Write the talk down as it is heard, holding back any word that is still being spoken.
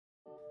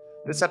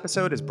This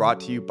episode is brought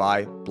to you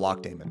by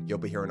Blockdaemon. You'll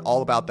be hearing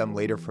all about them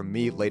from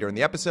me later in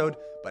the episode,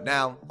 but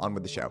now, on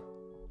with the show.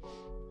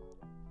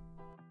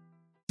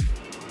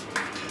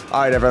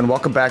 All right, everyone,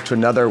 welcome back to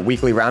another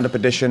weekly roundup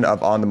edition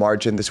of On the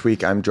Margin. This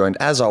week, I'm joined,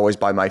 as always,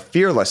 by my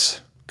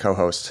fearless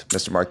co-host,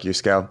 Mr. Mark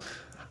Yusko.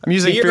 I'm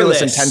using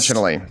fearless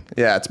intentionally.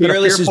 Yeah, it's been a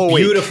fearful week.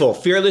 Beautiful.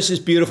 Fearless is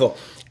beautiful,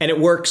 and it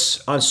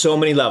works on so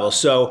many levels.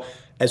 So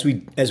as we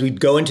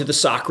go into the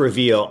sock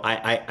reveal,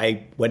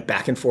 I went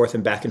back and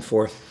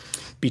forth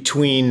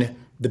between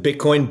the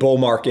Bitcoin bull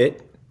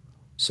market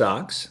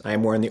socks. I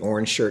am wearing the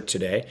orange shirt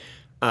today,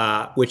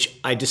 which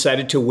I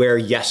decided to wear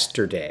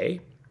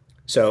yesterday.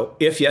 So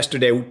if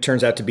yesterday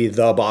turns out to be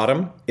the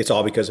bottom, it's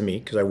all because of me,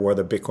 because I wore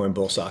the Bitcoin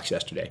bull socks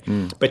yesterday.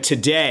 But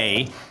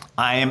today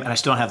and I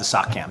still don't have the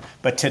sock cam,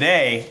 but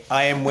today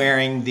I am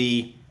wearing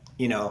the,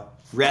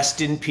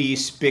 rest in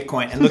peace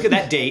Bitcoin. And look at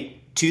that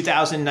date,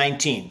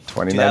 2019,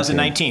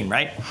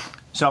 right?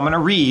 So I'm going to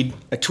read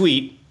a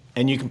tweet,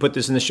 and you can put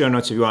this in the show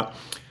notes if you want.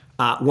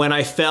 When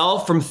I fell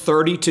from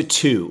 30 to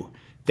 2,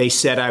 they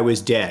said I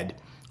was dead.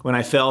 When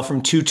I fell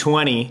from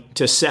 220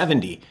 to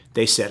 70,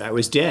 they said I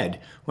was dead.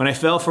 When I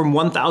fell from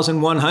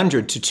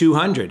 1,100 to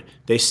 200,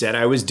 they said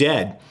I was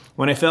dead.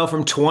 When I fell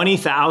from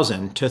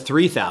 20,000 to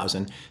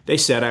 3,000, they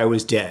said I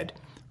was dead.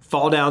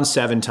 Fall down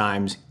 7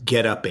 times,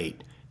 get up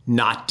 8.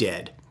 Not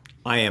dead.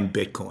 I am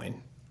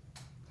Bitcoin.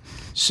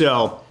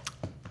 So,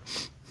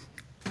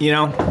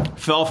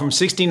 fell from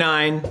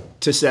 69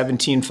 to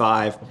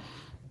 17.5,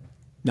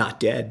 not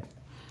dead.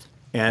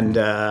 And,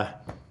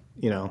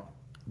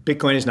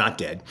 Bitcoin is not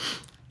dead.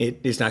 It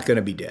is not going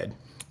to be dead.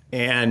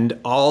 And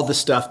all the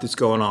stuff that's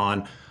going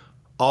on,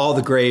 all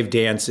the grave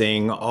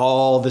dancing,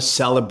 all the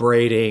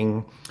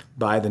celebrating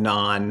by the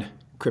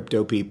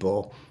non-crypto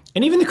people,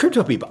 and even the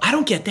crypto people, I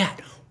don't get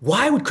that.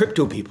 Why would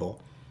crypto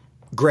people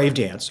grave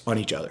dance on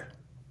each other?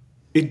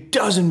 It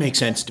doesn't make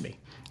sense to me.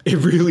 It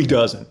really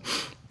doesn't.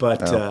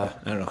 But I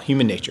don't know,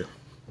 human nature.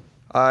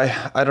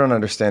 I don't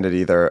understand it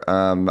either.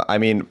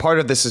 Part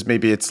of this is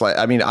maybe it's like,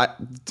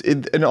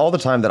 in all the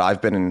time that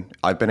I've been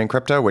in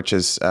crypto, which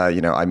is,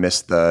 I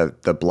missed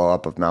the blow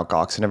up of Mt.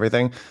 Gox and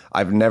everything.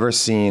 I've never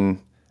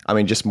seen,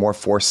 just more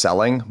forced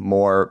selling,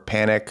 more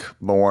panic,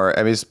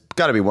 it's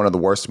got to be one of the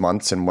worst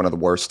months and one of the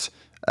worst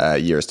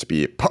years to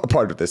be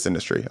part of this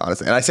industry,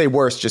 honestly. And I say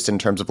worst just in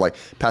terms of like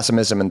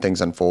pessimism and things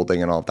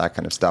unfolding and all of that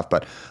kind of stuff.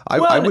 But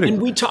I would. And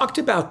we talked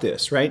about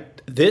this, right?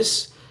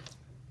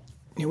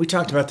 We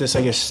talked about this,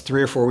 I guess,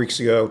 3 or 4 weeks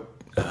ago.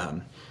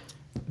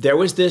 There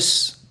was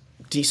this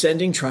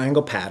descending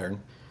triangle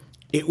pattern.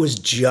 It was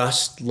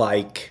just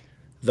like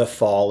the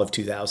fall of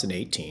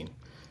 2018,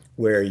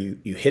 where you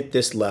hit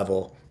this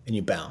level and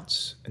you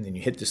bounce, and then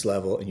you hit this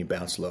level and you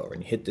bounce lower,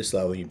 and you hit this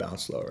level and you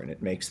bounce lower, and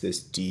it makes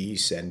this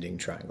descending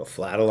triangle,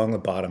 flat along the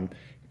bottom,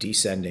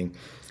 descending.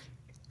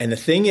 And the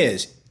thing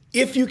is,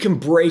 if you can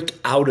break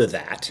out of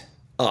that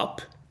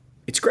up,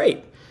 it's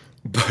great.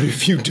 But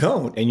if you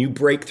don't and you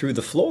break through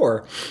the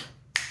floor,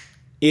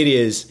 it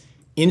is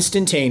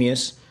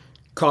instantaneous,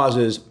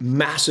 causes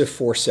massive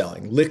forced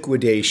selling,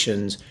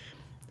 liquidations,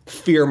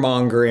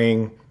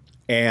 fear-mongering,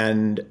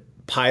 and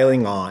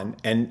piling on.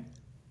 And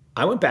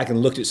I went back and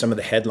looked at some of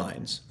the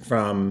headlines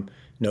from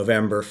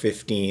November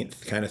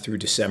 15th, kind of through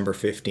December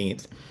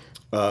 15th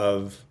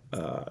of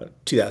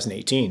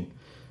 2018.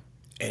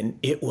 And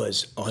it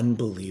was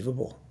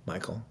unbelievable,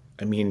 Michael.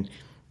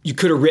 You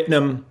could have written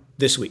them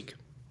this week.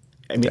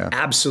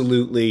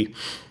 Absolutely.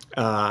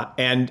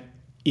 And,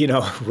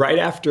 right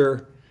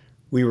after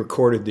we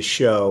recorded the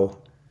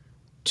show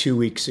 2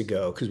 weeks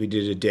ago, because we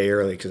did it a day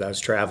early because I was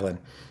traveling,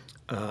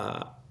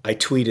 I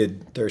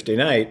tweeted Thursday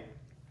night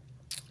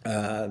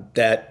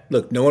that,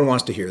 look, no one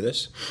wants to hear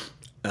this,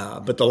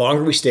 but the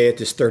longer we stay at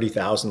this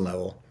 30,000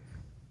 level,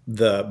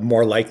 the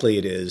more likely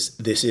it is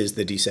this is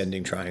the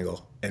descending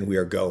triangle, and we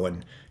are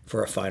going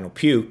for a final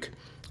puke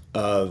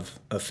of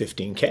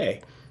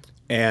 15K.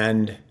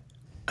 And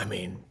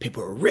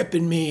people are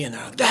ripping me, and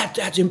they're like,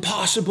 that's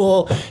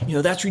impossible.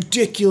 That's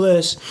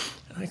ridiculous.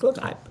 And I'm like, look,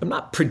 I'm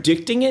not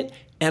predicting it,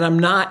 and I'm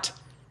not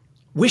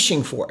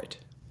wishing for it.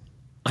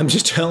 I'm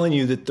just telling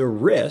you that the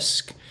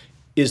risk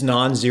is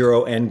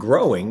non-zero and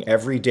growing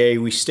every day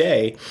we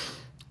stay.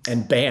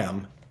 And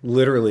bam,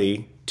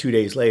 literally 2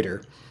 days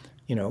later,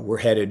 we're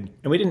headed,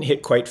 and we didn't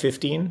hit quite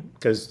 15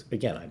 because,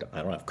 again, I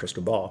don't have a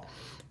crystal ball.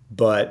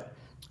 But,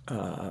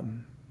 I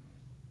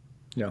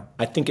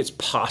think it's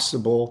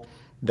possible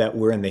that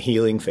we're in the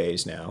healing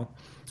phase now,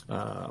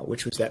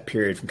 which was that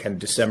period from kind of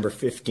December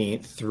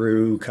 15th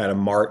through kind of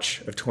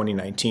March of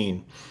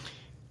 2019.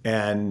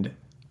 And,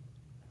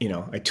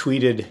 I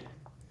tweeted,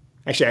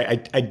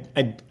 actually,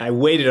 I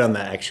waited on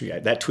that. Actually,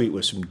 that tweet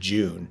was from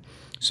June.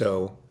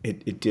 So I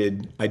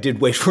did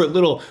wait for a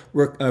little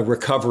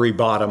recovery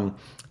bottom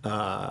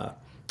kind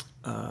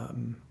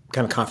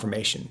of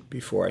confirmation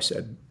before I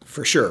said,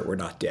 for sure, we're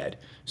not dead.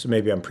 So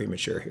maybe I'm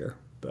premature here,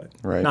 but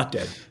not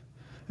dead.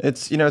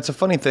 It's, it's a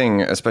funny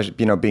thing, especially,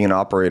 being an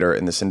operator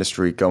in this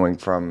industry, going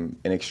from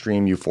an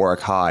extreme euphoric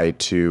high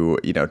to,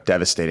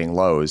 devastating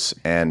lows.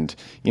 And,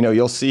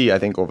 you'll see, I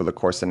think, over the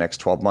course of the next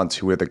 12 months,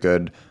 who are the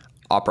good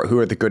who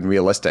are the good and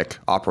realistic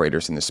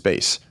operators in the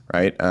space,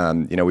 right?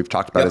 We've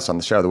talked about this on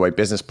the show. The way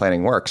business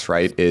planning works,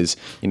 right, is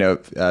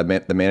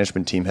the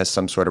management team has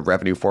some sort of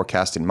revenue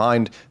forecast in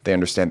mind. They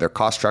understand their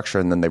cost structure,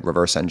 and then they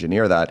reverse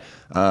engineer that.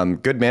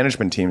 Good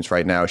management teams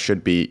right now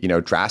should be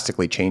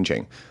drastically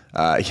changing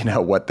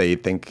what they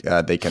think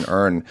they can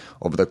earn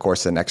over the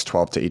course of the next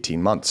 12 to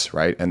 18 months,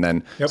 right? And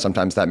then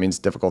sometimes that means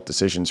difficult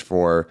decisions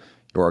for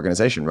your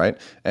organization, right?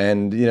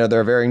 And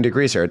there are varying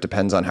degrees here. It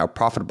depends on how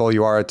profitable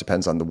you are. It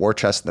depends on the war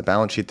chest and the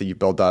balance sheet that you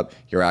build up,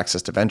 your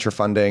access to venture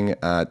funding.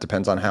 It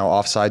depends on how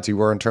offsides you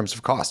were in terms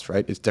of cost,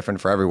 right? It's different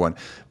for everyone.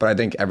 But I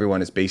think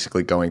everyone is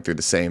basically going through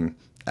the same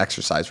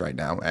exercise right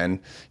now. And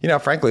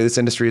frankly, this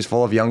industry is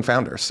full of young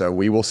founders. So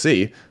we will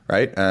see,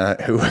 right,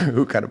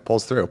 who kind of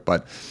pulls through.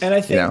 But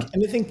I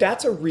think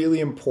that's a really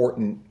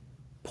important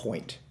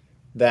point,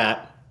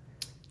 that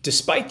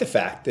despite the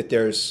fact that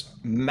there's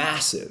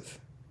massive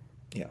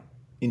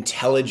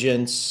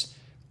intelligence,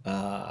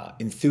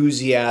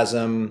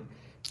 enthusiasm,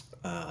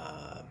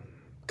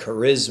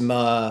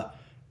 charisma,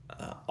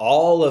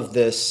 all of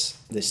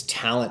this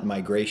talent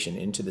migration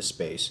into the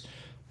space.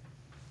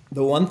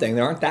 The one thing,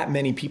 there aren't that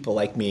many people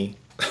like me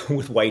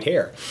with white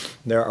hair.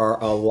 There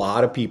are a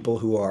lot of people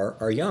who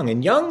are young,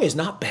 and young is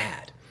not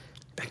bad.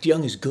 In fact,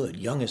 young is good.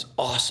 Young is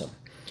awesome,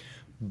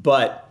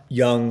 but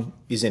young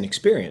is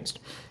inexperienced.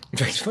 In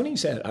fact, it's funny you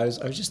said. I was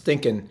just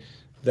thinking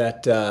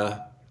that.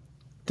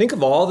 Think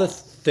of all the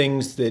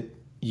things that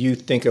you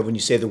think of when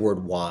you say the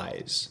word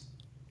wise,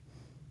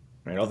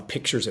 right? All the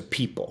pictures of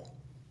people,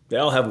 they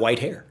all have white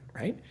hair,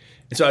 right?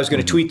 And so I was going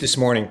to tweet this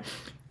morning,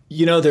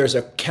 there's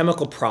a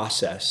chemical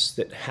process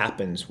that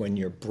happens when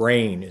your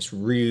brain is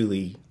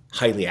really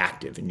highly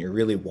active and you're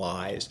really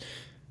wise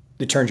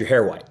that turns your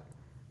hair white.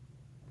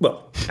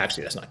 Well,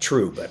 actually, that's not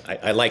true, but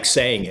I like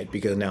saying it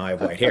because now I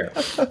have white hair.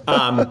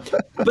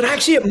 But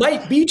actually, it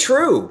might be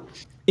true.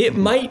 It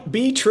might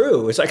be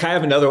true. It's like I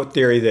have another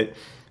theory that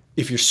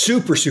if you're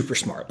super, super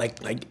smart,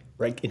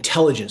 like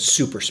intelligent,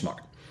 super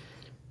smart,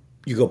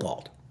 you go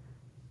bald.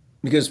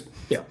 Because,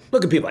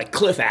 look at people like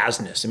Cliff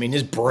Asness. I mean,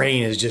 his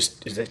brain is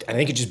I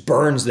think it just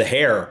burns the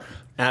hair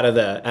out of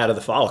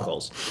the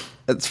follicles.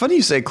 It's funny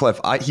you say Cliff.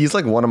 He's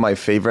like one of my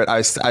favorite. I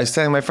was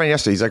telling my friend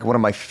yesterday, he's like one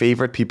of my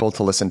favorite people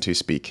to listen to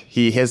speak.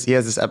 He has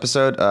this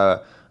episode,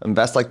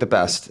 Invest Like the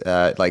Best,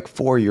 like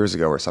 4 years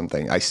ago or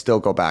something. I still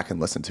go back and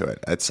listen to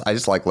it. I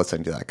just like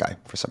listening to that guy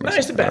for some reason.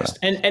 He's the best.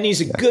 And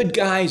he's a good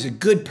guy. He's a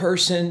good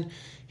person.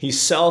 He's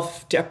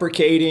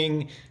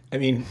self-deprecating. I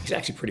mean, he's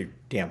actually pretty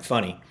damn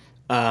funny.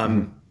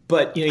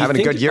 But having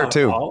a good year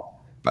too,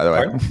 by the way.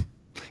 Pardon?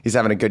 He's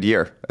having a good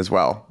year as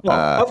well.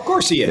 Well, of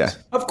course he is. Yeah.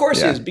 Of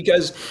course he is,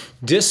 because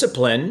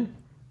discipline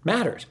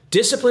matters.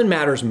 Discipline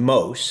matters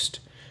most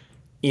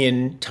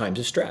in times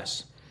of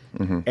stress.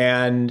 Mm-hmm.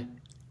 And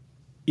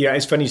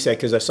it's funny you say,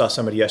 because I saw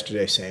somebody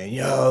yesterday saying,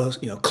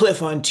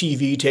 Cliff on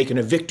TV taking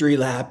a victory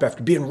lap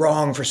after being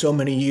wrong for so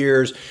many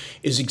years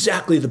is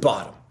exactly the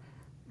bottom.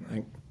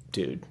 Like,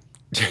 dude,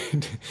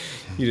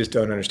 you just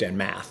don't understand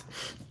math.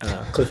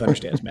 Cliff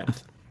understands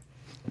math.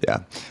 Yeah,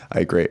 I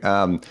agree.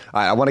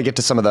 I want to get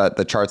to some of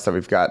the charts that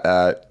we've got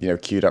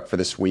queued up for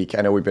this week.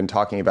 I know we've been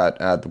talking about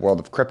the world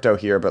of crypto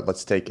here, but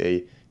let's take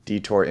a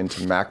detour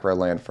into macro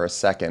land for a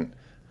second.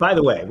 By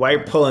the way, while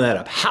you're pulling that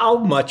up, how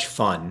much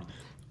fun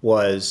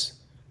was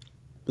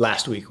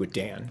last week with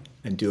Dan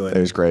and doing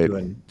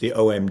the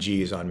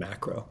OMGs on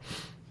macro?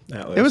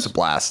 It was a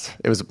blast.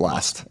 You're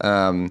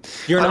an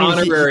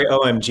honorary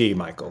OMG,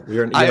 Michael.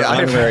 You're an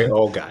honorary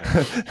old guy.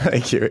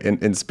 Thank you.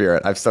 In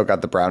spirit. I've still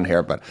got the brown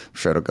hair, but I'm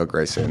sure it'll go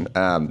gray soon.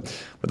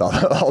 With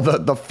all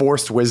the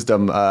forced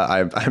wisdom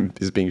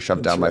is being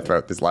shoved down my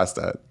throat these last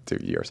 2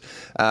 years.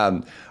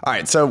 All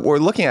right, so we're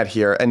looking at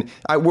here, and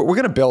we're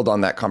going to build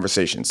on that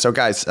conversation. So,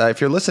 guys,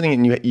 if you're listening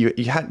and you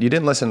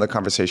didn't listen to the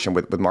conversation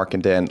with Mark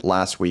and Dan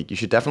last week, you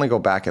should definitely go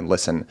back and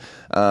listen,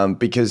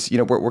 because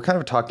we're kind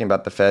of talking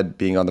about the Fed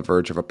being on the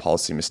verge of a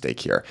policy mistake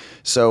here.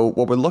 So,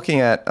 what we're looking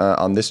at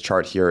on this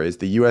chart here is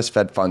the U.S.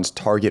 Fed funds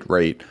target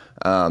rate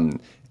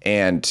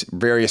and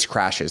various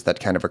crashes that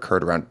kind of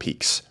occurred around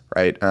peaks,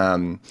 right?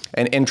 And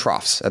in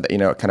troughs,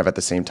 kind of at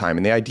the same time.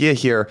 And the idea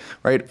here,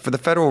 right, for the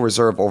Federal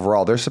Reserve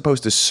overall, they're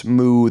supposed to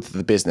smooth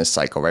the business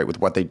cycle, right, with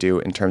what they do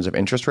in terms of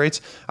interest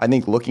rates. I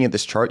think looking at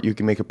this chart, you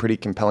can make a pretty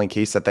compelling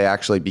case that they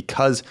actually,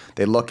 because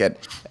they look at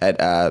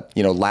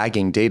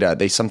lagging data,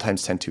 they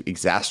sometimes tend to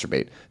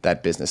exacerbate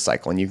that business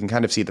cycle. And you can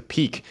kind of see the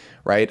peak,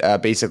 right?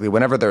 Basically,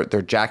 whenever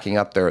they're jacking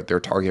up their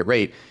target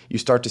rate, you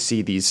start to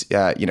see these,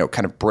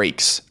 kind of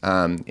breaks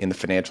in the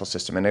financial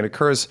system. And it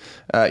occurs,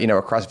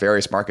 across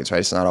various markets, right?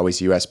 It's not always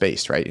U.S.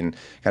 based, right? And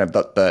kind of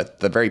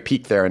the very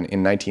peak there in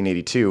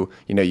 1982,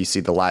 you see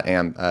the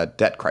LatAm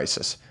debt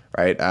crisis,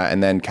 right?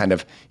 And then kind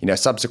of,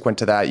 subsequent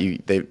to that,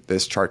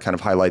 this chart kind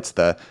of highlights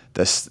the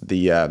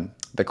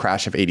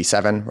crash of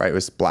 87, right? It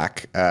was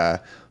Black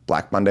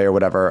Monday or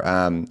whatever.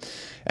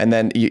 And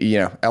then,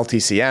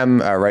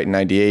 LTCM, right, in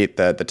 98,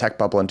 the tech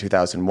bubble in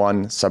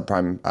 2001,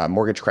 subprime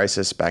mortgage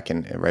crisis back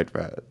in, right,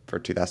 for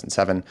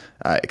 2007,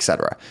 et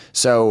cetera.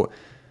 So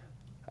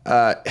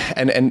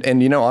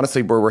And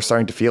honestly, we're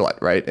starting to feel it,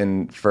 right?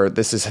 And for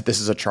this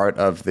is a chart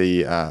of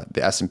the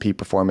S&P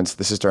performance.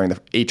 This is during the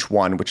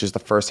H1, which is the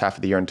first half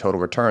of the year in total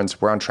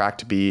returns. We're on track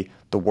to be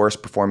the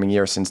worst performing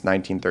year since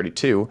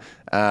 1932.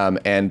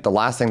 And the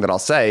last thing that I'll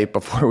say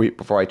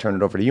before I turn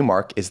it over to you,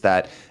 Mark, is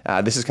that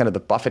this is kind of the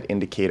Buffett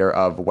indicator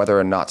of whether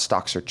or not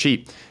stocks are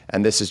cheap.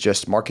 And this is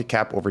just market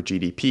cap over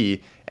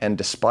GDP. And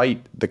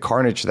despite the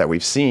carnage that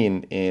we've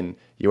seen in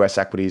U.S.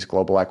 equities,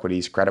 global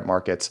equities, credit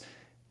markets,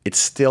 it's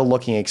still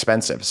looking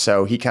expensive.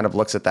 So he kind of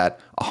looks at that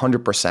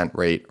 100%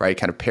 rate, right?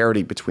 Kind of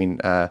parity between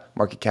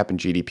market cap and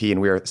GDP, and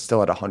we are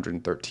still at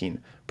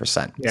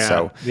 113%. Yeah,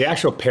 so the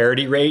actual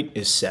parity rate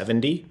is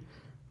 70.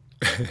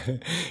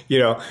 If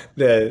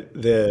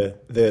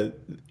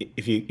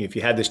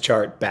you had this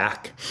chart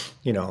back,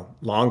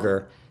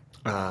 longer,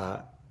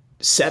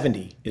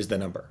 70 is the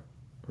number,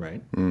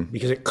 right?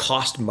 Because it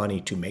cost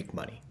money to make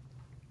money.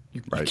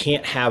 You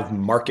can't have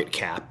market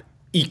cap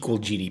equal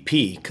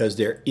GDP because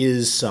there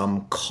is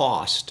some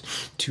cost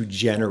to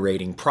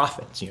generating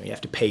profits. You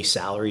have to pay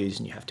salaries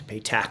and you have to pay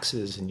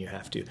taxes and you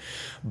have to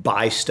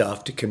buy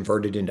stuff to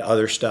convert it into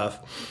other stuff.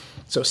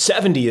 So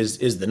 70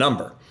 is the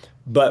number.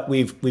 But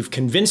we've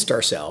convinced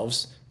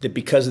ourselves that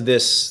because of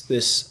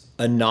this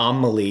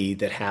anomaly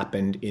that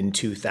happened in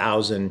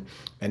 2000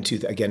 and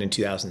again in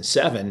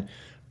 2007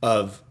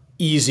 of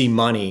easy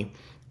money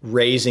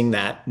raising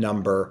that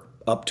number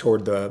up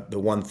toward the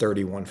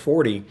 130,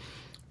 140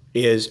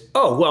 is,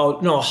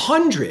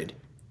 100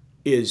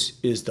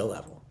 is the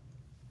level.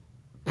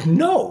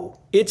 No,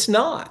 it's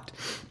not.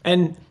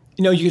 And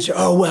you can say,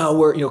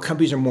 we're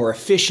companies are more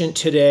efficient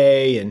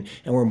today and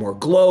we're more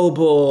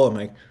global. I'm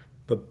like,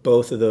 but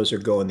both of those are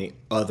going the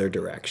other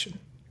direction.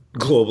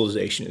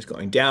 Globalization is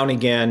going down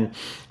again.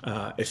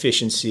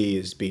 Efficiency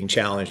is being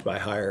challenged by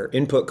higher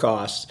input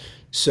costs.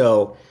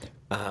 So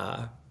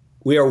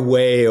we are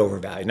way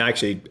overvalued. And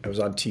actually, I was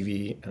on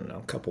TV, I don't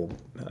know,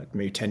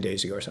 maybe 10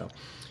 days ago or so.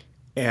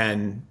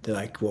 And they're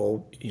like,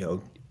 well,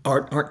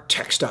 aren't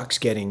tech stocks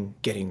getting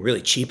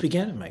really cheap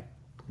again? I'm like,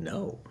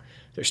 no,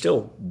 they're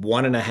still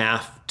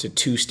 1.5 to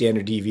 2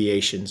 standard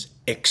deviations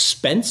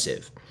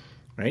expensive,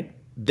 right?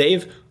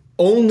 They've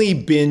only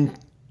been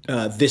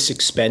this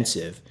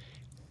expensive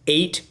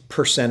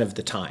 8% of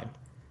the time.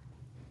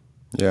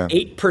 Yeah,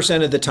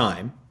 8% of the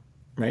time,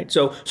 right?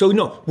 So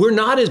no, we're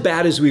not as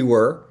bad as we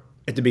were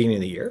at the beginning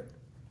of the year.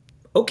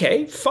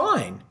 Okay,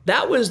 fine.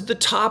 That was the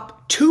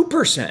top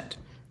 2%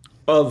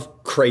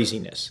 of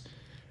craziness.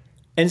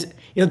 And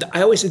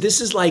I always say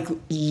this is like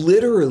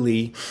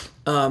literally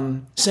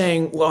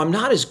saying, well, I'm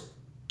not as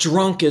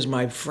drunk as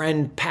my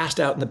friend passed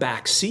out in the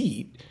back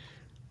seat.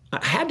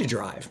 I had to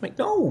drive. I'm like,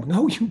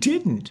 no, you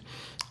didn't.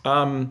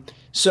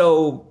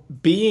 So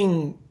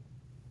being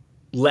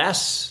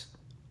less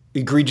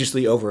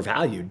egregiously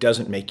overvalued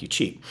doesn't make you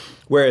cheap.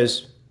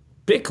 Whereas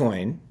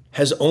Bitcoin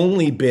has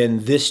only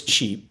been this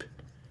cheap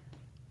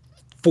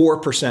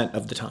 4%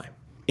 of the time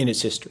in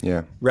its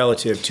history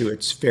relative to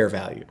its fair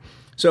value.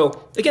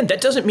 So again,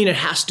 that doesn't mean it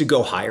has to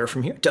go higher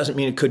from here. It doesn't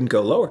mean it couldn't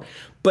go lower.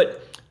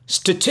 But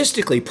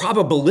statistically,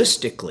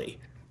 probabilistically,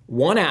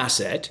 one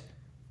asset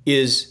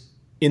is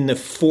in the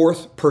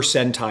 4th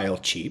percentile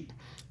cheap.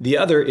 The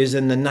other is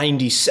in the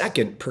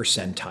 92nd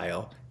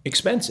percentile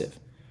expensive.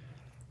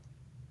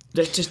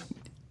 It's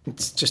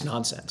just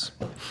nonsense.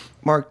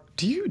 Mark,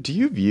 do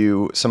you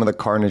view some of the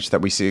carnage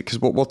that we see? Because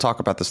we'll talk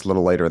about this a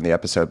little later in the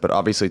episode, but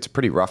obviously it's a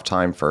pretty rough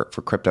time for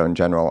crypto in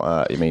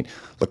general.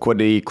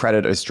 Liquidity,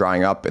 credit is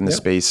drying up in the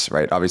space,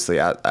 right? Obviously,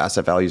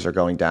 asset values are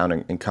going down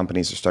and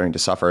companies are starting to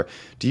suffer.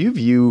 Do you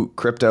view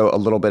crypto a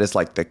little bit as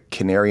like the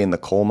canary in the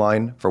coal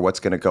mine for what's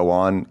going to go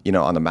on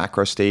the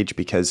macro stage?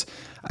 Because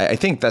I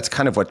think that's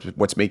kind of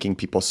what's making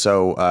people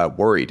so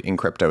worried in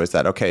crypto is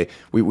that, okay,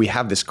 we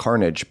have this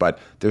carnage, but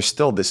there's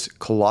still this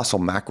colossal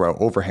macro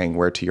overhang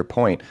where, to your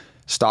point,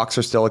 stocks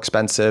are still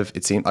expensive.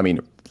 It seems,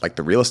 like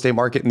the real estate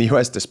market in the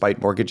U.S.,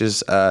 despite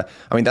mortgages,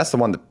 that's the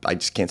one that I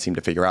just can't seem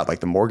to figure out. Like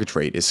the mortgage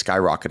rate is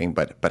skyrocketing,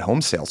 but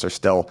home sales are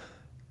still,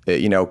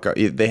 they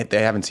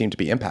haven't seemed to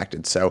be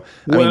impacted. So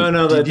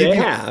they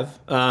have,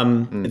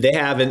 and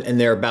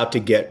they're about to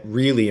get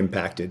really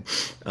impacted.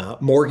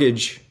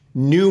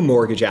 New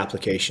mortgage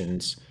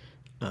applications,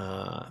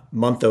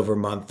 month over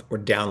month, were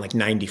down like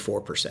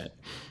 94%.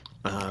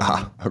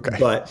 Okay.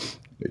 But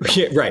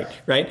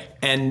right.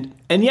 And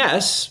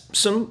yes,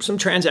 some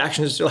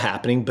transactions are still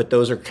happening, but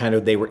those are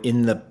they were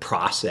in the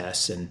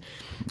process. And,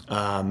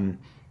 a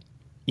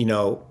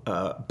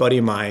buddy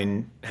of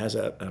mine has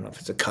I don't know if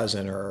it's a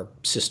cousin or a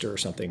sister or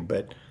something,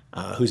 but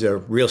who's a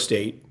real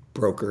estate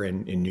broker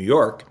in New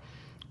York.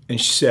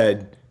 And she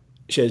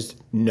has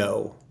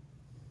no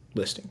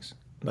listings,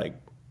 like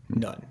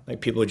none.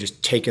 Like people are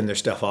just taking their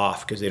stuff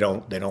off because they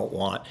don't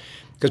want,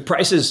 because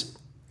prices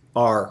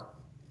are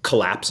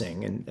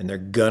collapsing and they're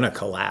gonna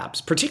collapse,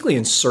 particularly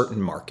in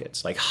certain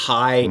markets, like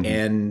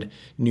high-end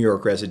New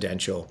York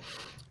residential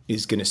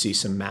is gonna see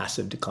some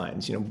massive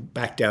declines.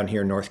 Back down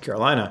here in North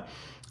Carolina,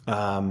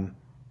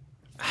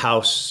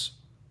 house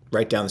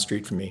right down the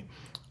street from me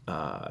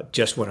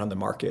just went on the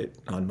market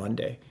on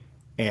Monday,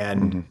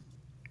 and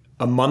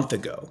a month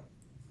ago,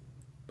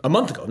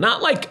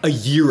 not like a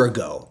year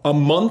ago, a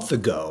month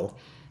ago,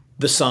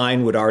 the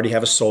sign would already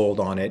have a sold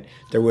on it.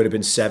 There would have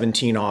been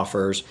 17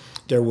 offers.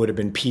 There would have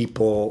been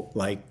people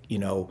like,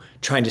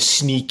 trying to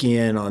sneak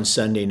in on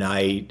Sunday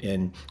night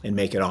and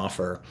make an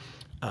offer.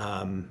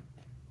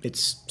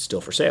 It's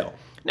still for sale.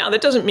 Now,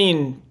 that doesn't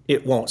mean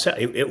it won't sell.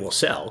 It will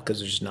sell because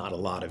there's not a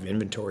lot of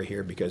inventory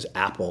here because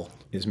Apple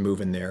is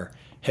moving their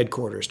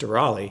headquarters to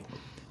Raleigh.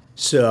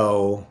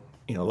 So,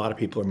 a lot of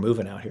people are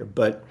moving out here.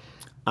 But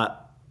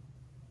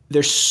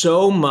there's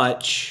so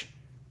much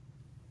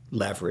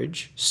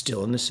leverage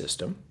still in the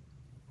system.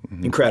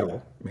 Mm-hmm.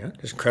 Incredible. Yeah.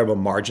 There's incredible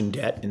margin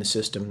debt in the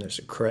system. There's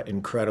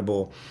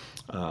incredible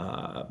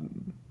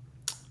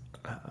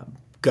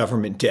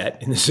government debt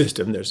in the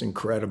system. There's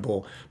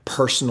incredible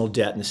personal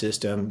debt in the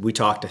system. We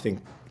talked, I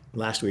think,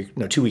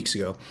 2 weeks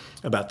ago,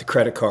 about the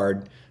credit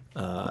card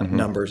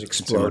numbers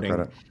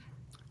exploding.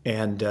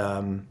 And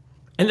then,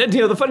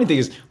 the funny thing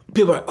is,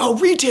 people are,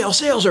 retail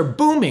sales are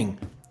booming.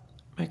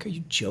 I'm like, are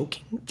you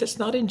joking? That's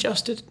not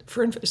adjusted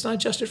for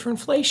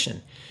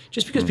inflation.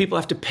 Just because people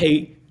have to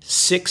pay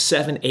 $6,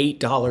 $7,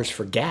 $8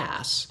 for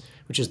gas,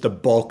 which is the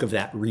bulk of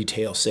that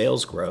retail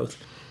sales growth,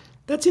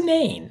 that's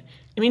inane.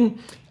 And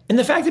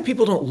the fact that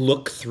people don't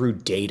look through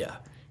data,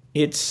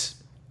 it's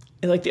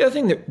like the other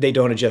thing that they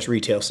don't adjust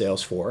retail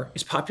sales for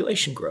is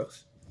population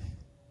growth.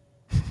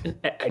 And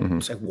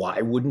it's like,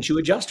 why wouldn't you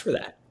adjust for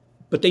that?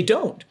 But they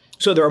don't.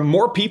 So there are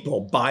more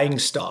people buying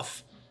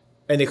stuff,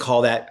 and they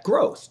call that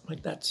growth.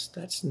 Like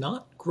that's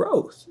not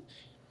growth.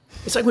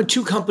 It's like when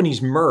two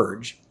companies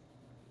merge,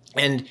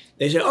 and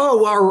they say,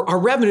 our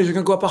revenues are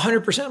going to go up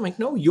 100%. I'm like,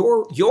 no,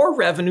 your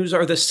revenues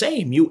are the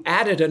same. You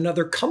added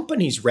another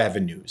company's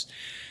revenues.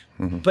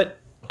 Mm-hmm. But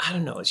I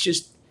don't know. It's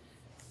just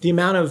the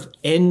amount of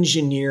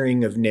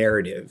engineering of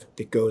narrative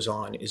that goes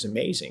on is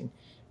amazing.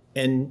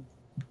 And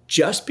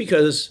just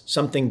because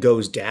something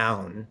goes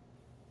down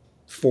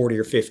 40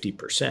 or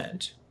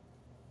 50%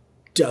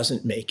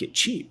 doesn't make it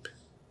cheap.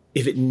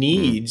 If it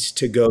needs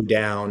to go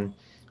down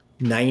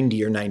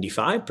 90 or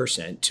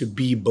 95% to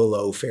be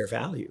below fair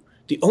value,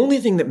 the only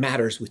thing that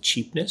matters with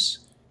cheapness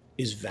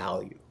is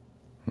value.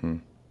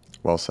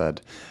 Well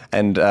said.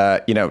 And,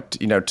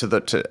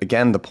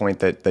 again, the point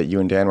that you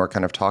and Dan were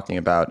kind of talking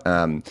about,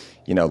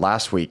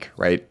 last week,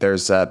 right?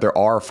 There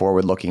are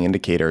forward-looking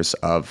indicators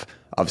of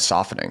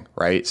softening,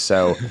 right?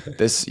 So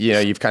this,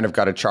 you've kind of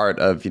got a chart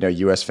of,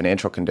 U.S.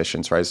 financial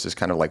conditions, right? It's just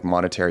kind of like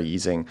monetary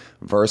easing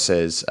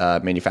versus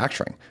Right.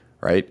 manufacturing,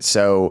 right?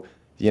 So,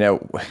 we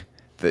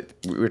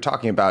were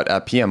talking about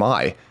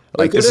PMI.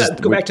 Like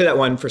go back to that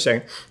one for a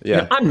second.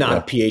 Yeah. I'm not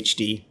a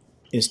PhD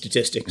in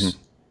statistics,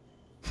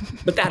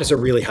 but that is a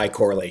really high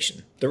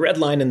correlation. The red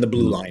line and the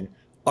blue line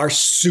are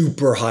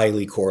super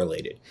highly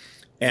correlated.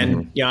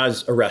 And I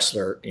was a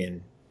wrestler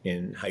in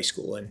high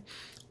school, and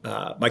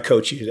my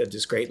coach, he had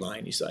this great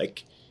line. He's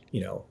like,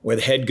 where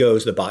the head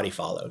goes, the body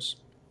follows.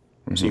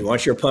 So you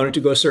want your opponent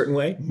to go a certain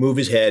way, move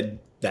his head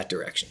that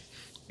direction,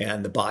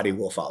 and the body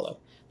will follow.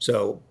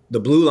 So the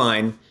blue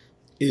line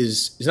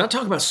is not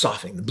talking about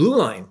softening. The blue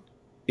line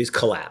is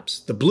collapse.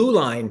 The blue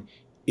line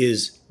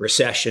is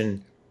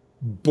recession,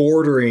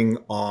 bordering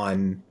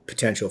on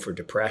potential for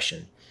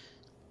depression.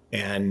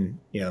 And,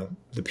 the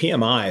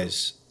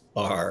PMIs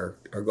are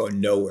going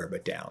nowhere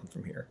but down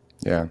from here.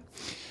 Yeah.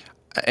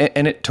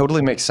 And it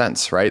totally makes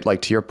sense, right?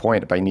 Like to your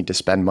point about you need to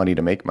spend money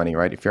to make money,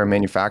 right? If you're a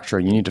manufacturer,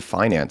 you need to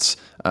finance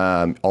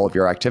all of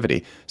your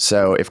activity.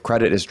 So if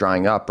credit is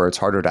drying up or it's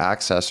harder to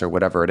access or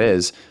whatever it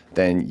is,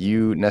 then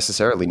you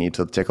necessarily need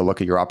to take a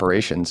look at your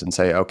operations and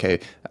say, okay,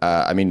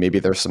 maybe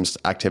there's some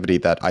activity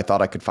that I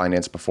thought I could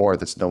finance before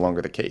that's no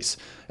longer the case.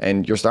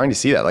 And you're starting to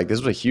see that. Like this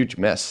was a huge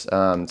miss.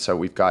 So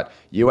we've got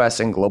US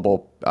and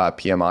global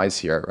PMIs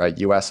here, right?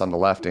 US on the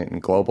left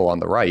and global on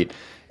the right.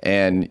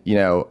 And,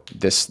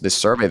 this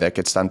survey that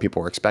gets done,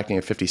 people were expecting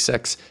a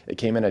 56. It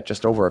came in at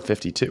just over a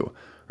 52,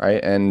 right?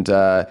 And,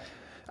 I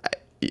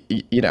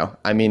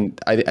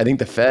think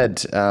the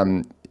Fed,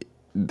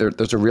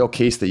 there's a real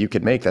case that you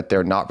could make that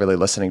they're not really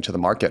listening to the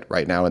market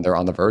right now. And they're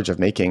on the verge of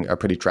making a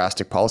pretty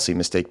drastic policy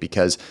mistake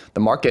because the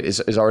market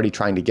is already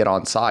trying to get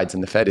on sides.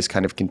 And the Fed is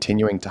kind of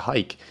continuing to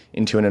hike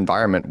into an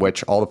environment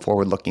which all the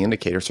forward-looking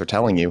indicators are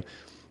telling you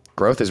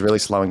growth is really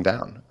slowing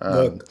down.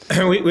 Look,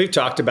 we've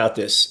talked about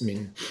this.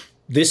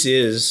 This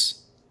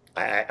is,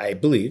 I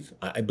believe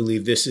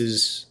this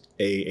is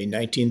a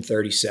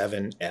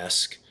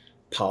 1937-esque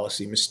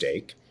policy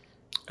mistake.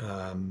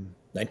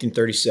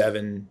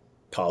 1937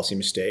 policy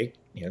mistake,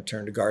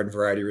 turned a garden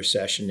variety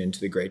recession into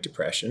the Great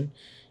Depression.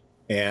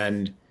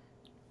 And,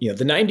 the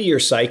 90-year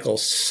cycle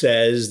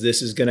says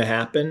this is going to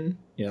happen.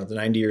 The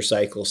 90-year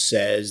cycle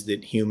says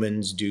that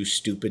humans do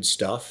stupid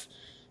stuff,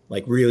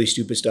 like really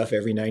stupid stuff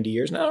every 90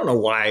 years. And I don't know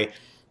why.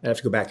 I have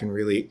to go back and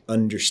really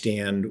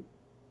understand.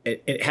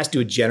 It has to do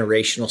with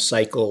generational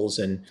cycles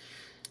and,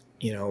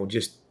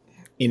 just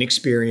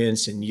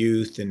inexperience and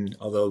youth. And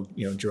although,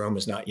 Jerome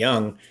is not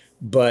young,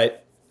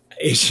 but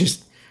it's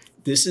just,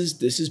 this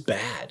is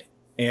bad.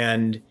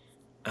 And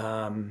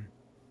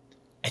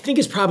I think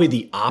it's probably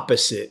the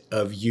opposite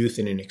of youth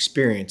and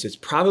inexperience. It's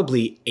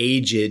probably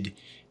aged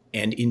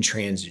and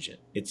intransigent.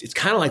 It's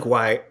kind of like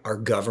why our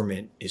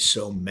government is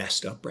so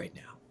messed up right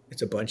now.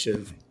 It's a bunch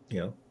of,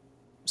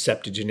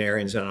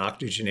 septuagenarians and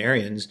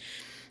octogenarians,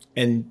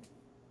 and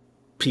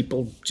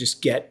people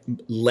just get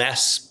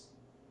less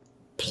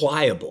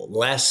pliable,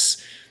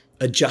 less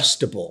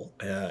adjustable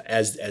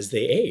as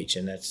they age.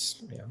 And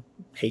that's,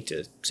 hate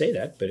to say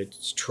that, but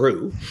it's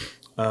true.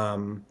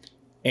 And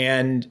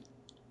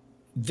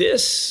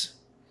this,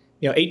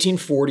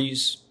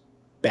 1840s,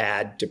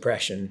 bad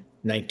depression,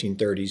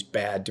 1930s,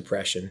 bad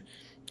depression,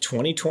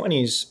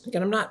 2020s,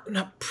 again, I'm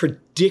not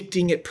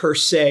predicting it per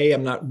se.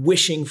 I'm not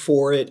wishing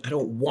for it. I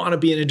don't want to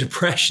be in a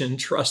depression.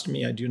 Trust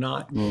me, I do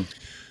not.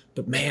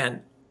 But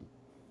man,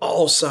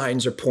 all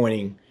signs are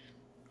pointing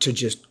to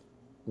just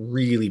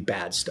really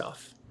bad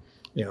stuff.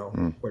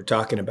 We're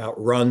talking about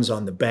runs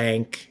on the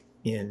bank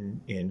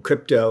in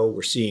crypto.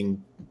 We're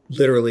seeing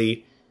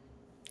literally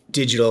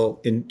digital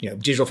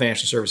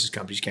financial services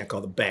companies, you can't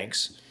call them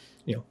banks,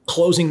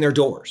 closing their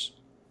doors.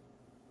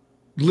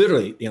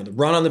 Literally, the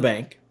run on the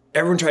bank,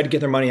 everyone tried to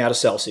get their money out of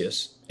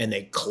Celsius and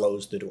they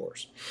closed the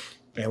doors.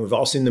 And we've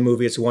all seen the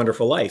movie It's a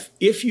Wonderful Life.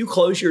 If you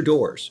close your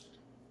doors,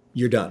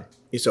 you're done.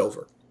 It's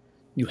over.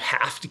 You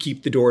have to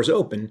keep the doors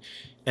open.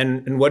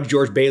 And what did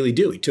George Bailey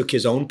do? He took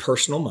his own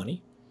personal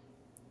money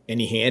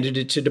and he handed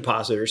it to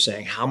depositors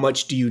saying, how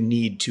much do you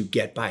need to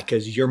get by?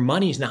 Because your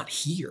money's not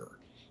here,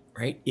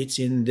 right? It's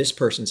in this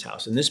person's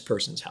house and this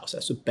person's house.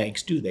 That's what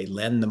banks do. They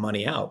lend the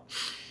money out.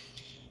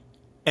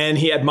 And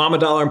he had Mama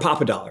Dollar and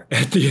Papa Dollar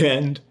at the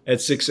end at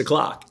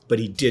 6:00, but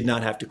he did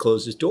not have to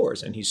close his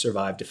doors and he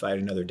survived to fight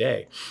another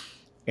day.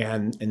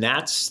 And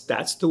that's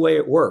the way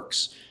it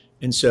works.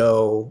 And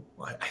so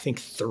I think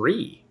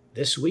 3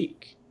 this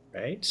week,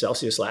 right?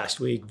 Celsius last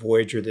week,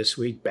 Voyager this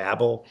week,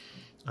 Babel.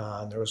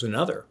 There was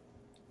another.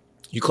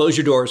 You close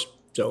your doors,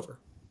 it's over.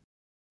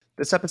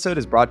 This episode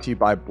is brought to you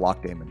by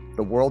Blockdaemon,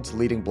 the world's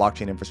leading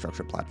blockchain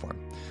infrastructure platform.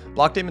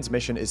 Blockdaemon's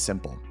mission is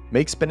simple.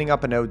 Make spinning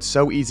up a node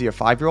so easy a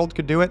 5-year-old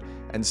could do it,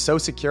 and so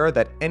secure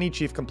that any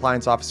chief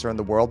compliance officer in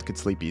the world could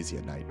sleep easy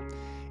at night.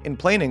 In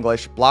plain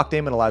English,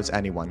 Blockdaemon allows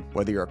anyone,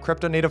 whether you're a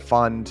crypto native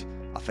fund,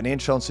 a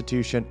financial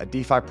institution, a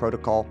DeFi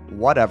protocol,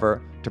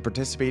 whatever, to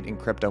participate in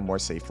crypto more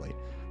safely.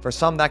 For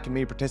some, that can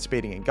mean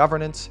participating in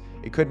governance.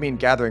 It could mean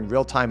gathering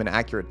real-time and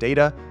accurate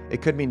data.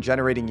 It could mean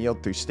generating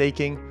yield through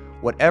staking.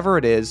 Whatever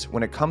it is,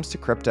 when it comes to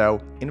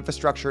crypto,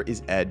 infrastructure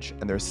is edge,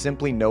 and there's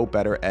simply no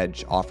better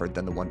edge offered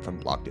than the one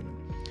from Blockdaemon.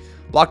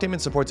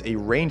 Blockdaemon supports a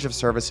range of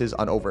services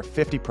on over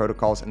 50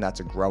 protocols, and that's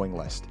a growing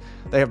list.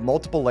 They have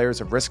multiple layers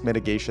of risk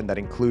mitigation that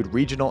include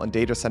regional and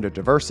data center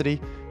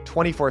diversity,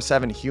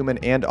 24/7 human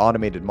and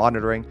automated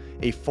monitoring,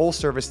 a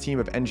full-service team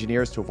of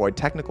engineers to avoid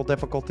technical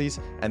difficulties,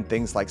 and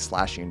things like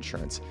slashing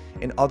insurance.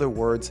 In other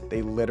words,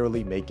 they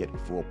literally make it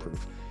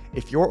foolproof.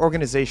 If your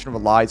organization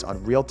relies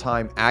on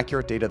real-time,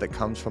 accurate data that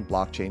comes from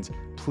blockchains,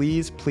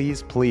 please,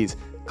 please, please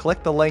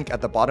click the link at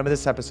the bottom of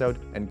this episode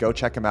and go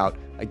check them out.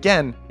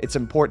 Again, it's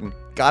important.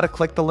 Gotta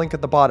click the link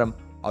at the bottom,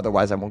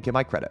 otherwise I won't get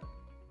my credit.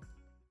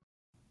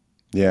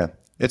 Yeah,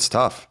 it's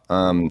tough.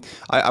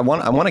 I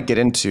want to get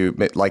into,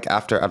 like,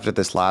 after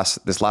this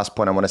last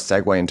point, I want to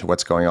segue into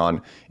what's going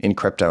on in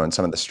crypto and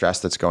some of the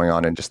stress that's going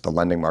on in just the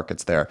lending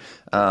markets there.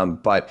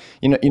 But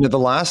the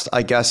last,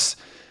 I guess,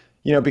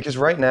 because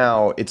right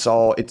now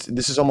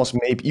this is almost,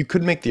 maybe you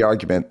could make the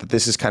argument that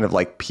this is kind of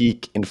like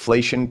peak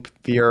inflation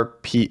fear,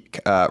 peak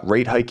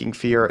rate hiking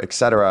fear, et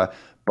cetera.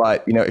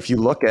 But, if you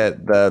look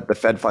at the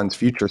Fed funds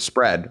future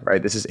spread,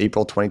 right, this is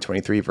April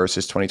 2023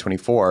 versus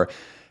 2024.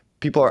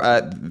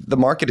 The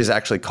market is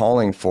actually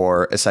calling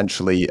for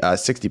essentially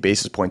 60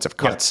 basis points of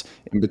cuts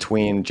in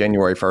between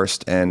January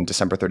 1st and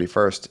December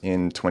 31st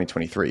in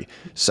 2023.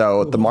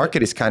 So the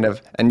market is kind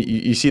of, and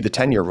you see the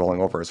 10-year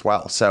rolling over as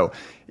well. So,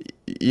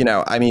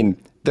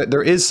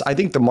 there is, I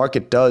think the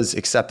market does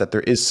accept that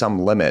there is some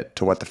limit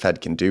to what the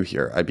Fed can do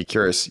here. I'd be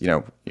curious,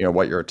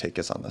 what your take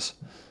is on this.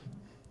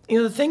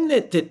 The thing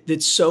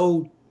that's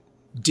so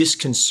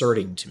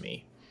disconcerting to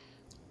me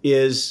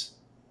is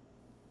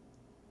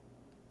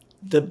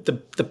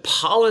the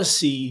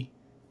policy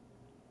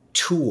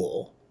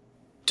tool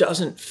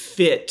doesn't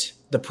fit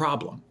the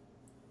problem,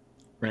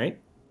 right?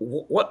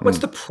 What's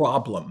the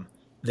problem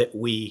that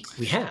we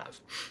have,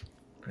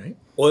 right?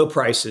 Oil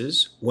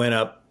prices went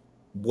up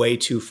way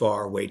too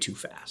far, way too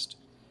fast.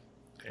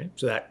 Okay?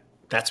 So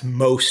that's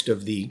most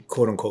of the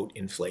quote unquote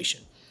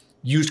inflation.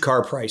 Used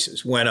car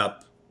prices went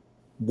up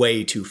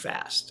way too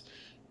fast.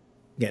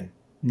 Again,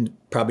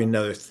 probably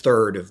another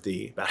third of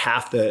about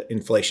half the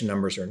inflation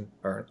numbers are in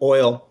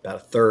oil, about a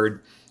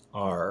third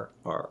are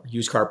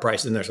used car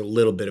prices, and there's a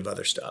little bit of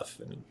other stuff.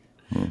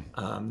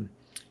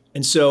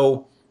 And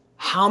so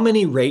how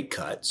many rate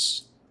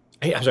hikes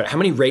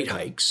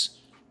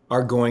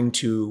are going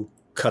to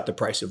cut the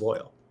price of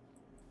oil?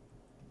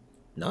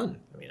 None.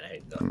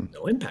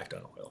 No impact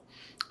on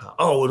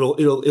oil.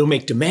 It'll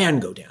make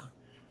demand go down.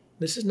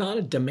 This is not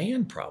a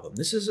demand problem.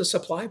 This is a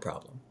supply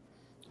problem.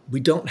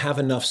 We don't have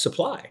enough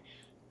supply.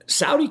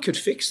 Saudi could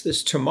fix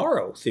this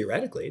tomorrow,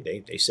 theoretically.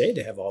 They say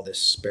they have all this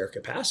spare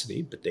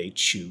capacity, but they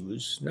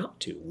choose not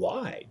to.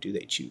 Why do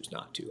they choose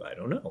not to? I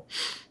don't know.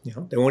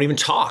 They won't even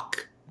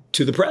talk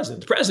to the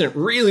president. The president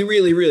really,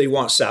 really, really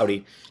wants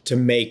Saudi to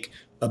make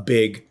a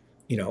big,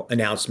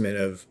 announcement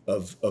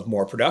of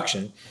more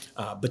production,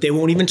 but they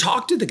won't even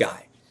talk to the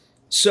guy.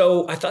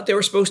 So I thought they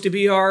were supposed to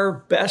be our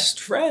best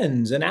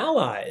friends and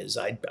allies.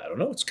 I don't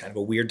know. It's kind of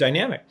a weird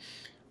dynamic.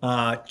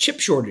 Chip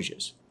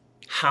shortages.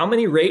 How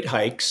many rate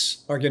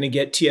hikes are going to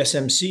get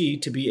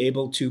TSMC to be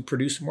able to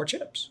produce more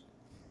chips?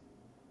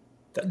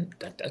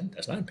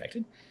 That's not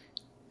impacted.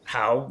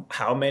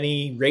 How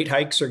many rate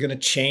hikes are going to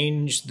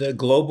change the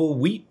global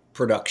wheat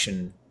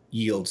production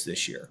yields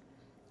this year?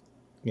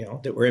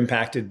 That were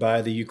impacted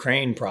by the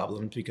Ukraine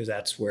problems, because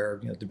that's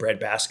where the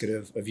breadbasket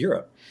of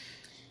Europe.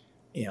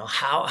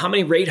 How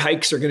many rate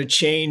hikes are going to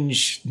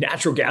change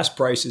natural gas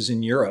prices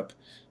in Europe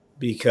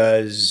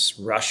because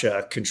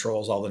Russia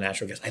controls all the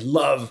natural gas? I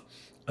love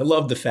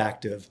the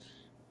fact of,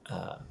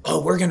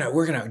 we're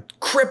gonna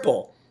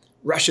cripple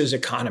Russia's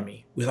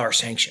economy with our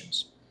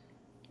sanctions,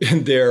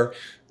 and their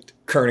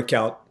current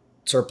account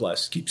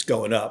surplus keeps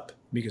going up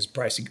because the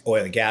price of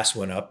oil and gas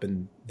went up,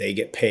 and they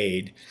get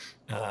paid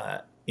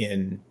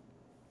in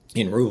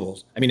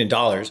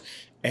dollars,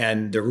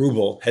 and the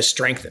ruble has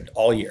strengthened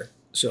all year.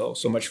 So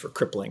much for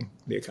crippling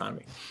the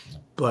economy.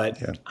 But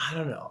yeah. I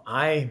don't know.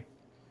 I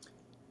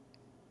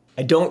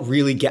don't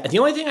really get. The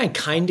only thing I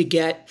kind of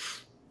get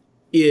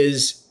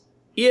is,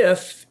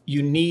 if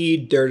you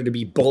need there to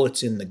be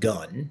bullets in the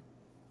gun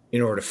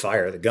in order to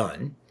fire the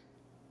gun,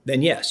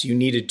 then yes, you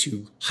needed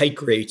to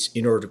hike rates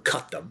in order to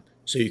cut them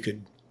so you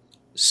could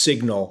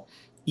signal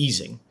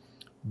easing.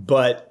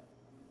 But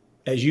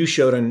as you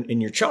showed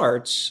in your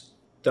charts,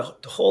 the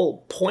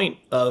whole point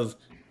of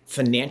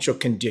financial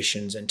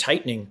conditions and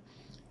tightening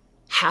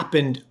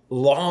happened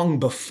long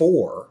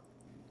before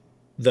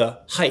the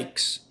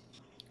hikes.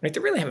 Right? They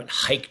really haven't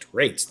hiked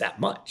rates that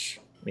much.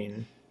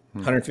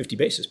 150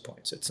 basis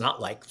points. It's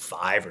not like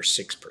 5 or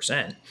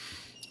 6%.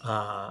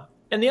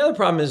 And the other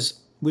problem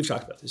is, we've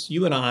talked about this.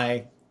 You and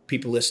I,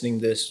 people listening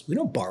to this, we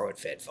don't borrow at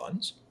Fed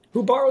funds.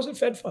 Who borrows at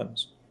Fed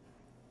funds?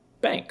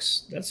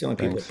 Banks. That's the only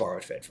people that borrow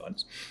at Fed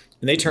funds.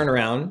 And they turn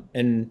around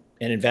and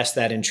invest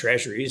that in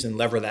treasuries and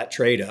lever that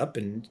trade up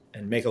and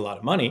make a lot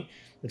of money.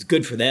 It's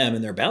good for them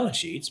and their balance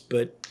sheets.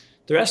 But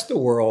the rest of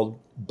the world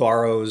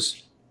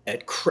borrows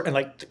at,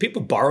 like the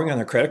people borrowing on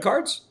their credit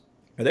cards,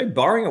 are they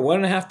borrowing at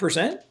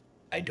 1.5%?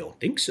 I don't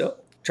think so.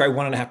 Try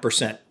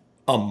 1.5%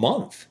 a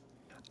month.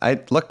 I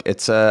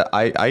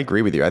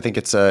agree with you. I think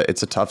it's a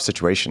tough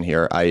situation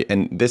here.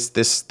 And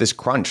this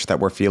crunch that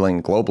we're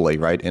feeling globally,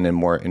 right, and in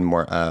more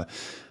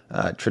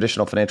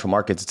traditional financial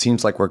markets, it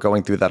seems like we're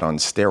going through that on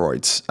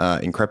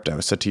steroids in crypto.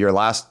 So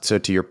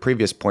to your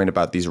previous point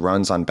about these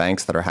runs on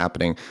banks that are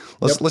happening,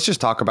 let's just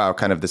talk about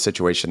kind of the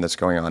situation that's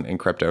going on in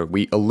crypto.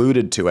 We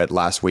alluded to it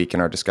last week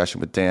in our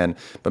discussion with Dan,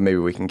 but maybe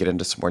we can get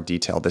into some more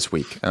detail this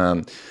week.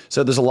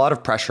 So there's a lot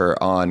of pressure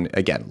on,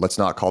 again, let's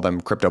not call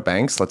them crypto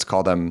banks. Let's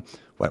call them,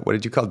 what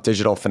did you call it?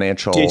 Digital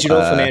financial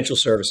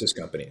services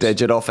companies.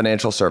 Digital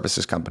financial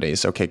services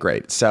companies. Okay,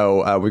 great.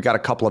 So we've got a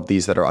couple of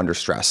these that are under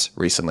stress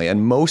recently.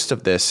 And most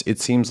of this, it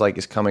seems like,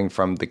 is coming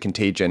from the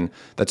contagion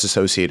that's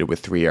associated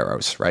with Three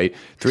Arrows, right?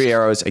 Three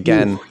Arrows,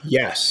 again. Ooh,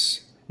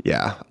 yes.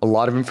 Yeah. A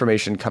lot of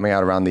information coming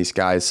out around these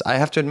guys. I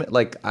have to admit,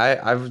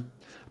 I've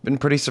been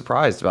pretty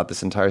surprised about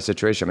this entire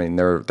situation. I mean,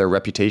 their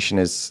reputation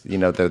is,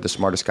 they're the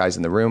smartest guys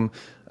in the room.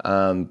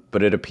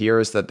 But it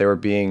appears that they were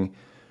being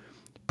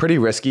pretty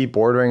risky,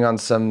 bordering on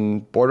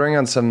some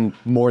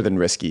more than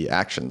risky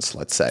actions,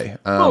 let's say.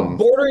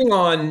 Bordering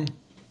on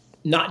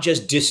not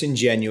just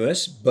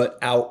disingenuous, but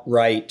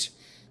outright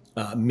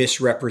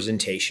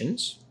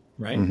misrepresentations,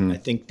 right? Mm-hmm. I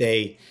think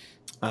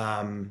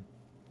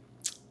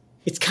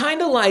it's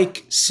kind of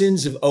like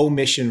sins of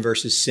omission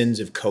versus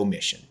sins of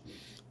commission.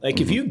 Like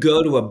if you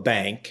go to a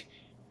bank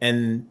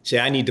and say,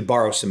 I need to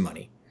borrow some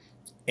money,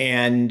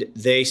 and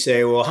they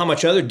say, well, how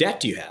much other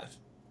debt do you have?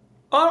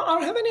 I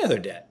don't have any other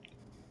debt.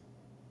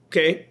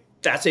 Okay,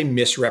 that's a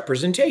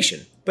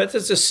misrepresentation, but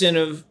that's a sin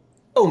of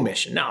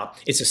omission. Now,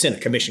 it's a sin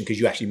of commission because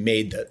you actually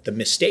made the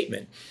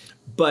misstatement.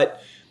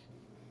 But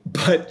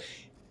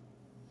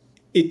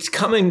it's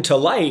coming to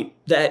light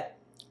that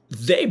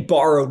they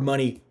borrowed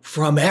money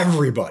from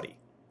everybody,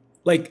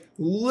 like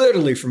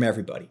literally from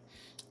everybody.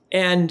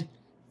 And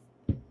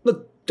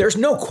look, there's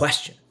no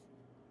question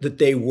that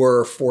they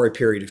were, for a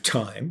period of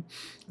time,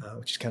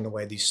 which is kind of the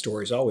way these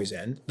stories always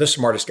end, the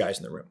smartest guys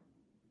in the room,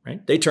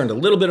 right? They turned a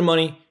little bit of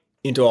money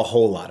into a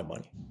whole lot of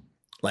money,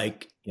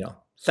 like,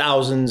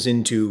 thousands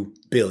into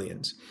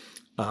billions,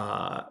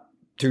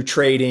 through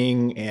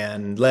trading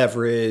and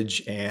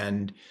leverage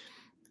and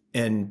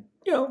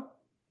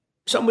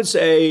some would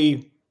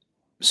say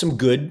some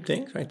good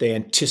things, right? They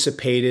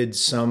anticipated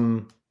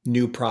some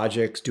new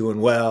projects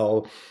doing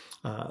well.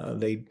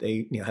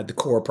 They had the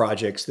core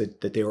projects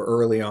that they were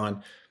early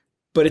on,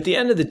 but at the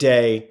end of the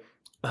day,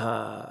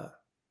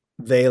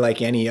 they,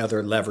 like any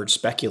other leveraged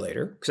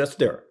speculator, because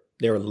that's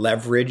they were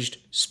leveraged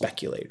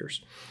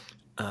speculators.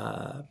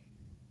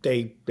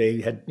 they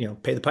had,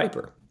 pay the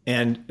piper.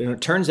 And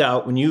it turns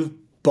out when you've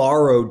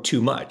borrowed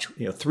too much,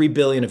 $3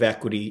 billion of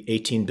equity,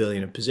 18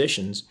 billion of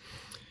positions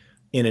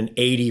in an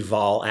 80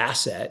 vol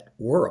asset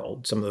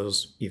world, some of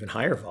those even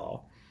higher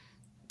vol,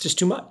 just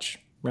too much,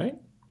 right?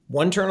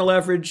 1 turn of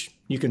leverage,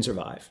 you can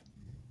survive.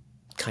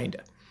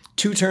 Kinda.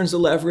 2 turns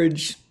of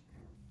leverage,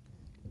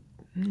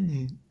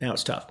 now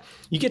it's tough.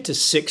 You get to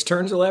 6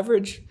 turns of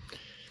leverage,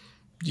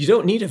 you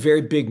don't need a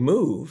very big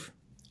move.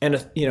 And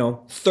a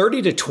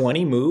 30 to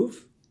 20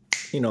 move,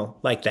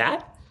 like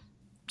that,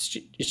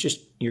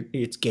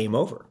 it's game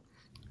over.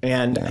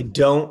 And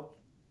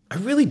I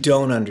really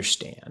don't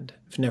understand.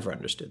 I've never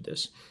understood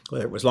this,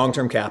 whether it was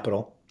long-term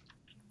capital,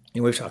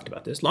 and we've talked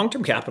about this.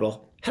 Long-term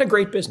capital had a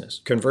great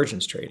business,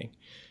 convergence trading.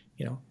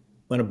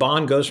 When a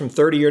bond goes from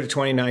 30-year to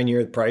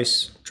 29-year, the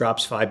price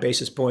drops 5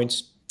 basis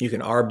points. You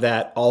can arb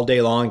that all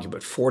day long. You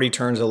put 40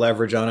 turns of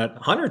leverage on it,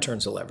 100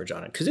 turns of leverage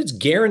on it, because it's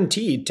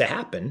guaranteed to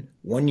happen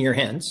 1 year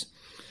hence.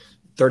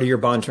 30-year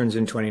bond turns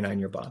into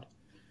 29-year bond.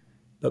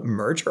 But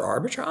merger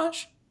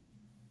arbitrage?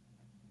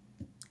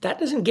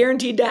 That isn't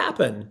guaranteed to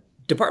happen.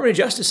 Department of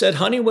Justice said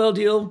Honeywell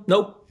deal,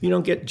 nope,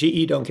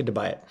 GE don't get to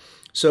buy it.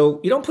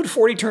 So you don't put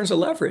 40 turns of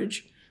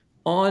leverage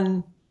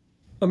on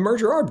a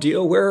merger arb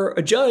deal where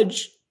a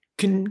judge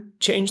can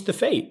change the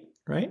fate,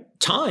 right?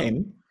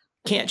 Time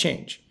can't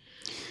change.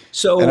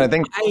 So and I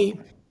think,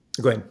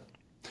 go ahead.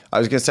 I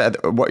was going to say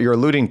what you're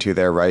alluding to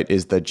there, right,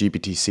 is the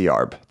GBTC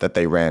ARB that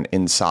they ran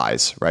in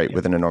size, right,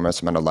 with an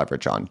enormous amount of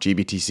leverage on.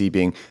 GBTC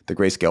being the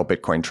Grayscale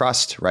Bitcoin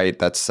Trust, right?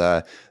 That's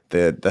the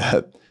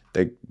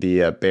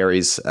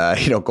Barry's,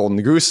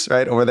 golden goose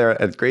right over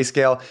there at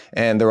Grayscale.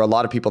 And there were a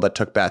lot of people that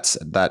took bets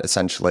that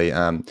essentially,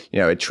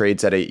 it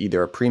trades at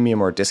either a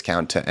premium or a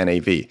discount to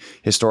NAV.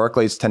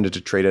 Historically, it's tended to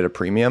trade at a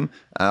premium.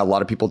 A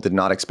lot of people did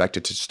not expect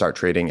it to start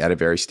trading at a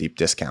very steep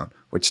discount,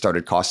 which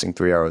started costing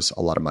 3 Arrows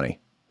a lot of money.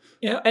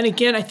 Yeah, and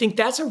again, I think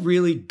that's a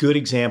really good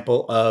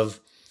example of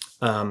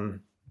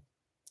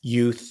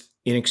youth,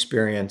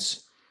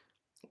 inexperience,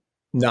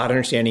 not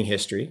understanding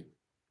history,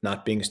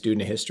 not being a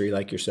student of history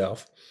like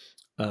yourself,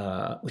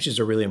 which is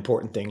a really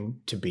important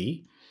thing to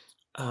be.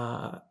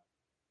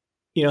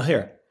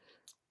 Here,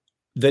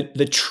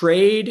 the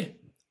trade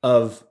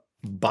of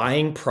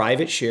buying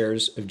private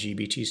shares of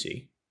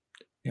GBTC,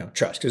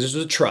 trust, because this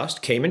was a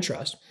trust, Cayman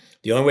Trust.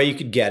 The only way you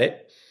could get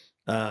it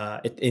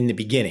in the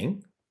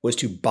beginning was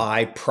to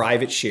buy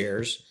private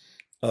shares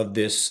of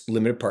this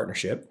limited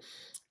partnership,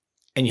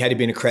 and you had to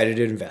be an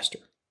accredited investor,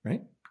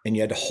 right? And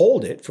you had to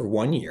hold it for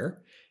 1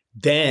 year.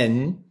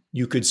 Then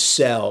you could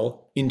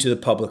sell into the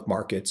public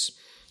markets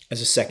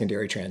as a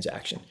secondary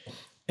transaction.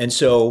 And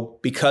so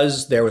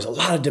because there was a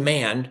lot of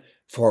demand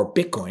for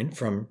Bitcoin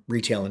from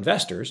retail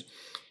investors,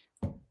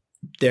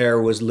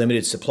 there was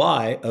limited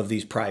supply of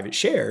these private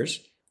shares.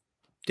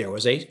 There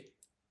was a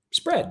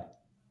spread.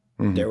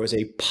 Mm-hmm. There was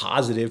a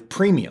positive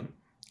premium.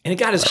 And it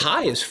got as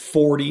high as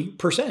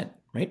 40%,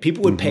 right?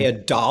 People would pay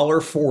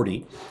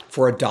 $1.40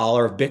 for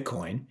 $1 of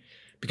Bitcoin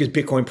because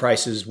Bitcoin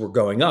prices were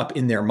going up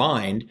in their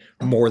mind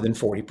more than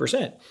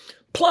 40%.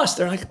 Plus,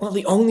 they're like, well,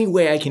 the only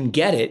way I can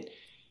get it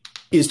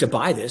is to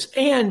buy this.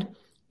 And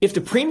if the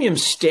premium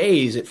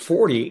stays at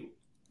 40,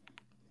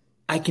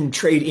 I can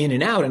trade in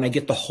and out and I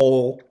get the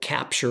whole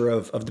capture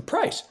of the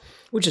price,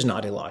 which is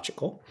not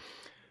illogical.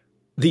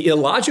 The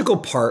illogical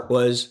part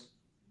was,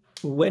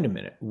 wait a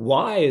minute,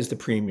 why is the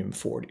premium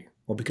 40?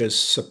 Well, because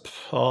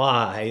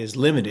supply is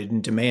limited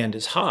and demand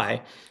is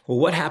high. Well,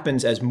 what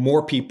happens as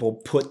more people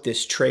put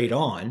this trade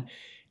on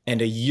and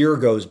a year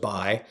goes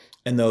by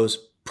and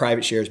those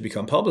private shares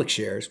become public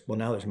shares? Well,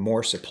 now there's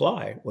more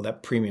supply. Well,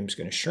 that premium is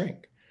going to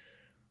shrink.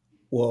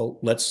 Well,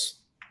 let's,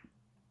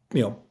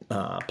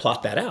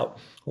 plot that out.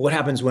 What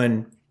happens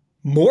when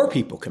more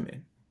people come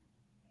in?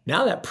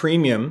 Now that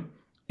premium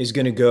is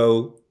going to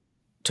go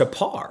to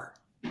par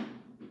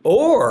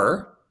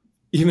or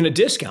even a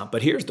discount.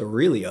 But here's the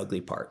really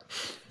ugly part.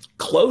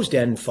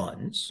 Closed-end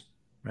funds,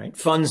 right?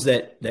 Funds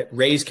that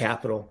raise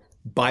capital,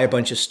 buy a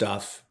bunch of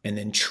stuff, and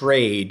then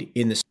trade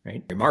in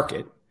the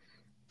market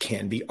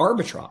can be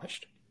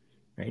arbitraged,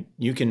 right?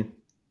 You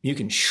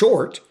can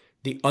short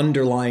the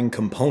underlying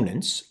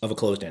components of a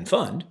closed-end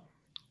fund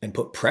and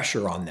put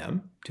pressure on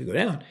them to go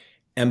down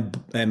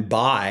and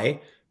buy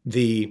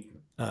the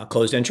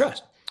closed-end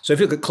trust. So if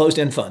you look at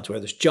closed-end funds,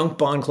 whether it's junk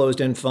bond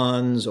closed-end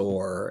funds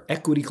or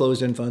equity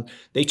closed-end funds,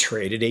 they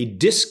traded a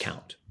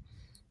discount.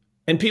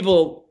 And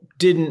people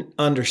didn't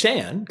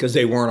understand because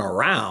they weren't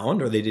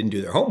around or they didn't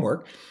do their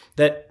homework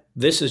that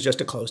this is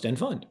just a closed-end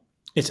fund.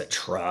 It's a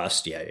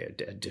trust,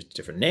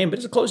 different name, but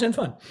it's a closed-end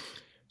fund.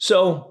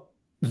 So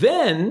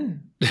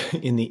then,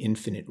 in the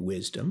infinite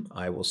wisdom,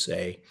 I will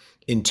say,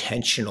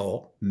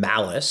 intentional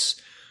malice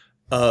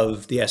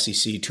of the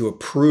SEC to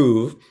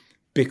approve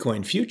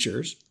Bitcoin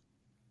futures,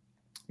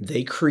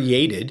 they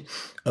created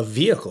a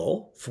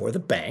vehicle for the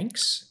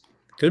banks.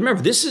 Because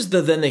remember, this is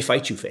the then they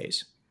fight you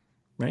phase,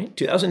 right?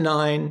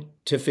 2009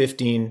 to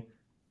 15,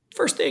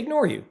 first they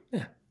ignore you.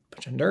 Yeah,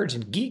 bunch of nerds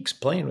and geeks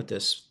playing with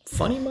this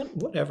funny money,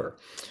 whatever.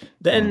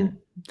 Then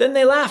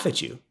they laugh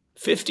at you.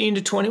 15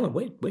 to 21.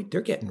 Wait,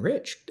 they're getting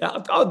rich.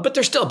 But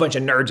they're still a bunch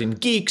of nerds and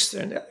geeks.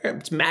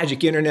 It's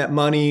magic internet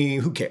money.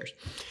 Who cares?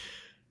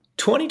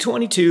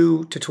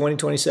 2022 to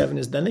 2027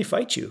 is then they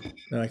fight you.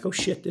 They're like, oh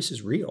shit, this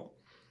is real.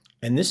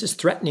 And this is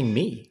threatening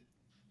me.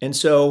 And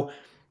so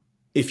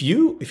if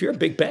you're a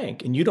big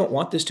bank and you don't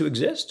want this to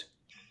exist,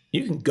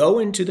 you can go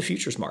into the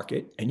futures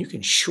market and you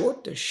can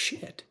short the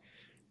shit.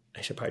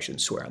 Probably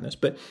shouldn't swear on this,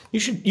 but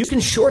you can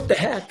short the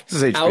heck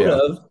out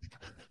of.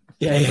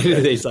 Yeah,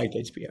 it's like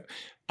HBO.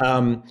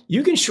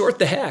 You can short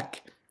the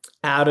heck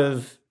out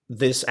of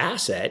this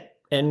asset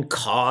and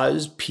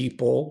cause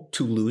people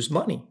to lose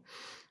money.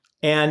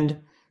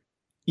 And,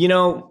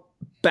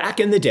 back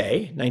in the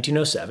day,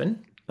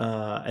 1907,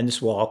 and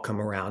this will all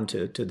come around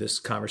to this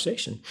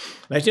conversation.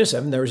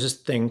 1907, there was this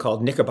thing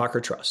called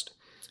Knickerbocker Trust.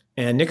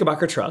 And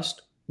Knickerbocker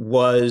Trust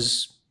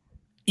was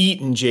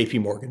eating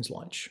JP Morgan's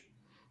lunch.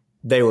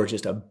 They were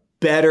just a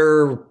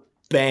better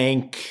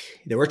bank.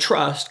 They were a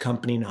trust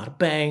company, not a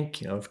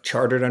bank,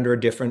 chartered under a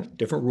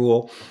different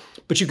rule.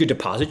 But you could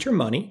deposit your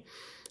money.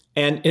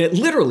 And it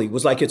literally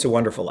was like It's a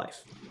Wonderful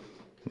Life.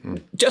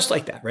 Just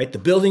like that, right? The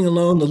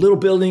little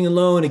building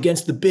alone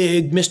against the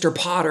big Mr.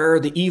 Potter,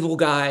 the evil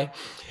guy.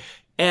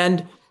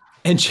 And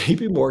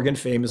JP Morgan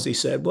famously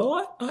said,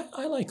 well,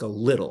 I like a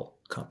little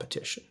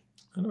competition.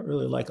 I don't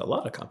really like a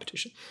lot of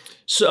competition.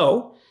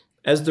 So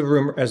as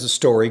the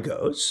story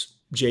goes,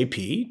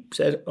 JP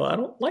said, well, I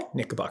don't like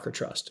Knickerbocker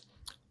Trust.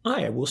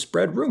 I will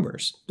spread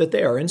rumors that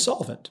they are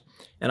insolvent,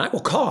 and I will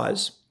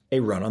cause a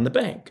run on the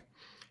bank.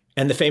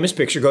 And the famous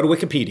picture, go to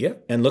Wikipedia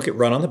and look at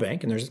Run on the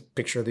Bank. And there's a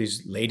picture of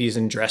these ladies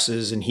in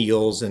dresses and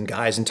heels and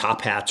guys in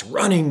top hats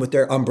running with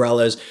their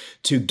umbrellas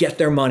to get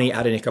their money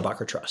out of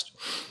Knickerbocker Trust.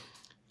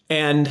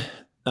 And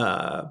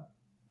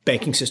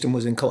banking system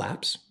was in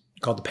collapse,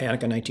 called the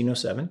Panic of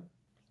 1907.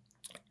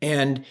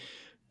 And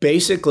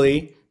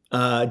basically,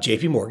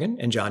 JP Morgan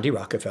and John D.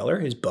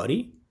 Rockefeller, his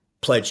buddy,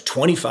 pledged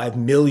 $25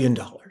 million.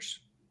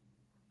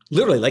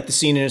 Literally like the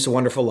scene in It's a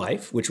Wonderful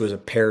Life, which was a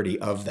parody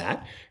of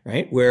that,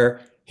 right? Where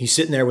he's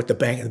sitting there with the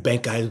bank, and the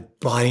bank guy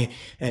buying,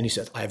 and he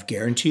says, I've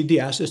guaranteed the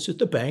assets at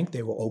the bank.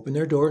 They will open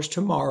their doors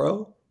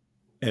tomorrow.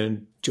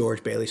 And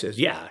George Bailey says,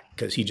 yeah,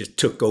 because he just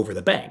took over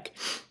the bank.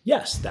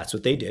 Yes, that's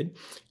what they did.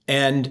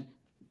 And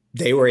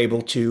they were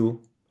able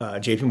to,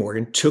 JP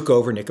Morgan took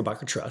over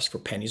Knickerbocker Trust for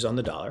pennies on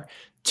the dollar.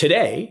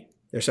 Today,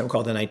 there's something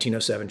called the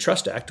 1907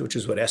 Trust Act, which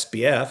is what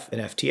SBF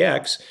and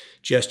FTX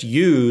just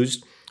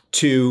used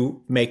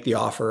to make the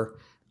offer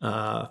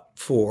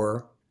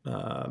for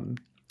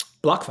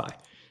BlockFi.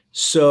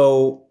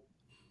 So,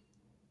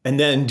 and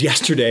then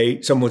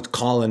yesterday, someone was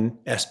calling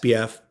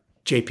SBF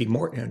JP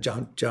Morgan,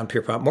 John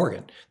Pierpont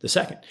Morgan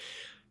II.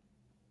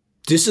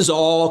 This is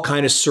all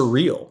kind of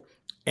surreal.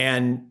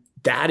 And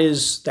that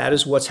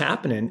is what's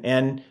happening.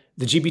 And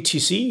the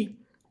GBTC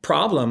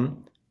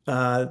problem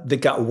that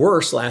got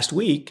worse last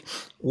week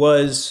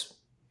was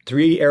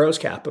Three Arrows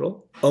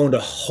Capital owned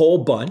a whole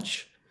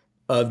bunch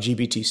of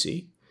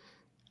GBTC,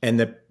 and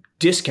the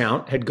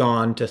discount had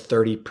gone to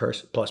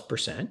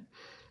 30+%.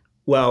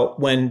 Well,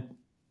 when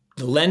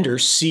the lender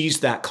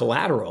seized that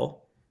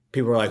collateral,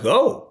 people were like,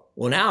 oh,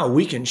 well, now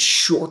we can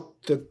short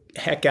the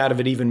heck out of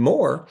it even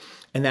more.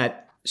 And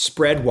that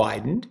spread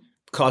widened,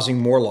 causing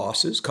more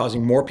losses,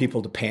 causing more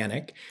people to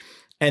panic.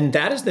 And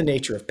that is the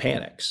nature of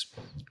panics.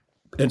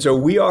 And so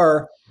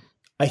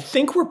I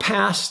think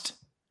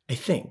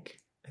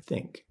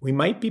we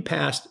might be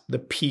past the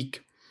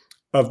peak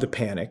of the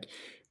panic,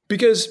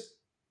 because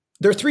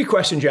there are three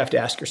questions you have to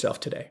ask yourself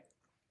today.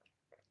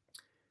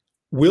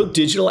 Will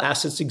digital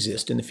assets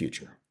exist in the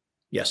future?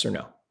 Yes or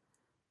no?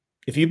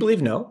 If you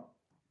believe no,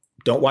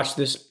 don't watch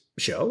this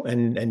show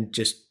and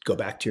just go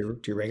back to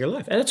your regular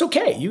life. And it's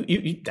okay.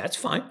 You that's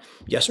fine.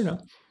 Yes or no?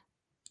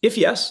 If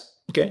yes,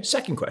 okay,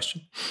 second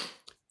question.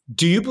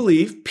 Do you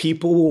believe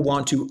people will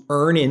want to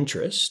earn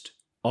interest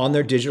on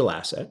their digital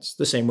assets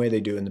the same way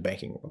they do in the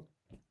banking world?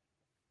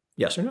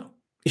 Yes or no?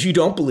 If you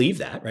don't believe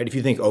that, right? If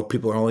you think, oh,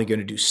 people are only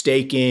going to do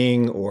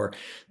staking, or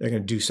they're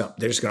going to do something,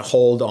 they're just going to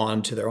hold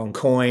on to their own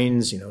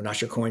coins,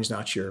 not your coins,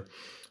 not your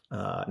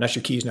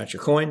keys, not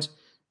your coins,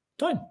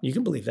 fine, you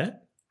can believe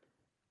that.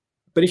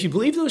 But if you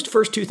believe those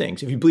first two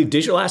things, if you believe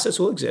digital assets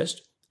will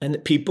exist and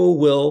that people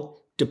will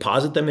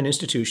deposit them in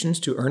institutions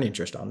to earn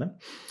interest on them,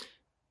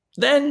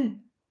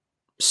 then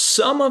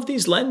some of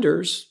these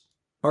lenders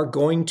are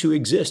going to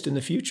exist in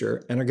the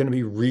future and are going to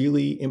be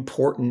really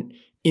important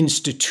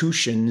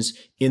institutions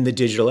in the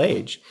digital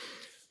age.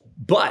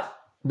 But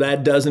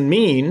that doesn't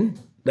mean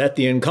that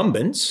the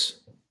incumbents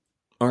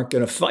aren't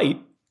going to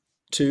fight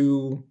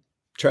to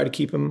try to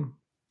keep them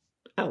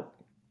out.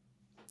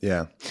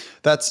 Yeah,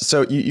 that's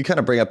so you kind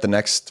of bring up the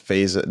next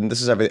phase, and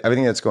this is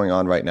everything that's going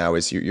on right now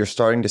is you're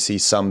starting to see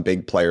some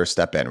big players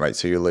step in, right?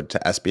 So you allude to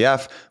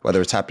SBF,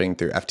 whether it's happening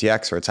through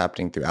FTX or it's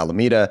happening through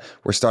Alameda,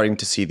 we're starting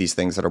to see these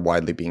things that are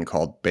widely being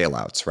called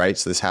bailouts, right?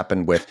 So this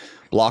happened with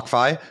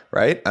BlockFi,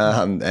 right?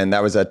 And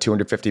that was a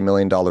 $250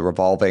 million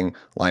revolving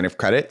line of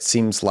credit.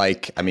 Seems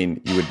like, I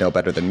mean, you would know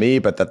better than me,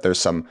 but that there's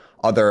some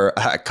other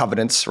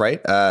covenants,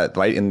 right?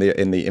 Right in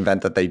the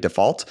event that they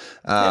default.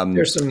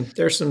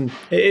 There's some,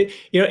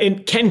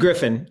 in Ken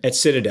Griffin at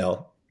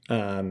Citadel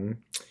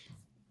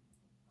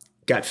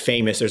got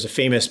famous. There's a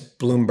famous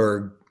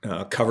Bloomberg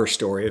cover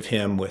story of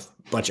him with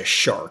a bunch of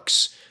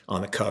sharks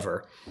on the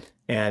cover,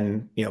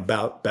 and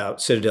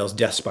about Citadel's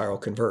death spiral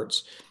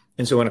converts.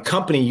 And so when a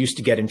company used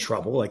to get in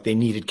trouble, like they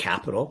needed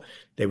capital,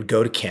 they would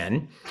go to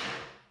Ken.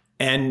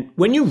 And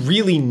when you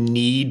really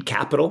need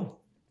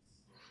capital,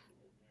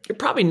 you're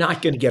probably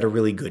not going to get a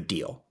really good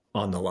deal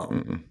on the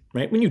loan,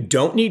 right? When you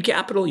don't need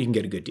capital, you can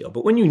get a good deal.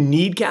 But when you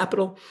need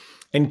capital,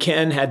 and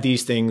Ken had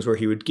these things where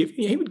he would give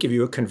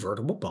you a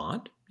convertible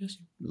bond, just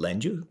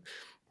lend you.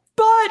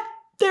 But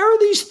there are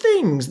these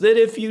things that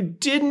if you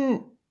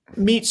didn't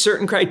meet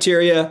certain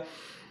criteria,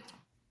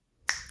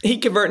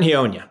 he'd convert and he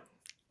own you.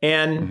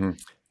 And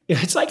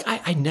it's like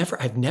I've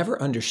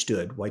never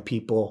understood why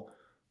people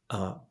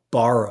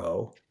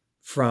borrow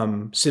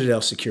from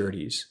Citadel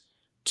Securities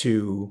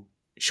to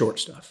short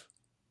stuff.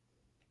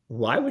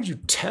 Why would you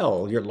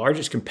tell your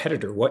largest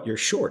competitor what you're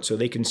short so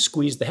they can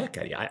squeeze the heck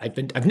out of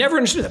you? I've never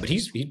understood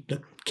that,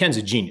 but Ken's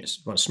a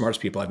genius, one of the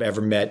smartest people I've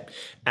ever met,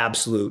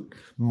 absolute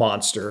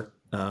monster,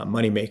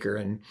 moneymaker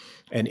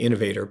and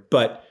innovator.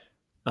 But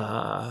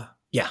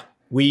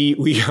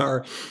we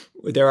are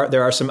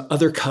there are some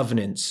other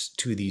covenants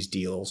to these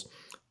deals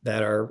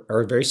that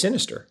are very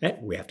sinister.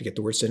 We have to get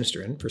the word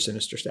sinister in for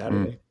Sinister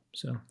Saturday.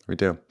 So we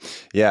do.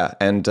 Yeah.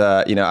 And,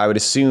 I would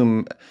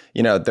assume,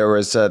 there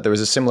was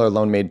a similar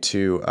loan made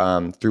to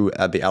through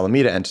the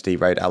Alameda entity,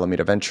 right?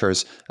 Alameda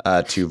Ventures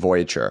to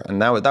Voyager.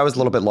 And that was a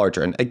little bit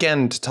larger. And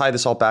again, to tie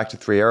this all back to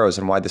Three Arrows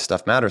and why this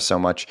stuff matters so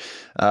much,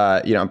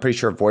 I'm pretty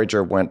sure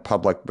Voyager went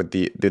public with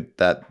the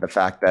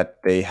fact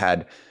that they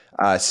had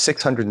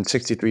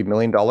 $663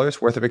 million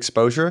worth of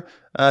exposure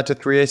to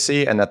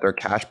 3AC, and that their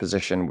cash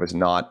position was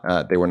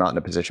not, they were not in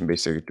a position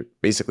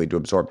basically to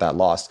absorb that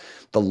loss.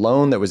 The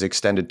loan that was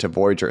extended to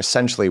Voyager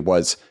essentially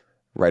was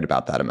right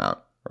about that amount.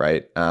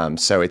 Right.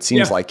 So it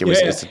seems like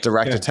it's a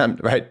direct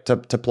attempt, right, to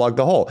plug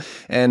the hole.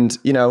 And,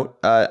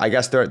 I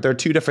guess there are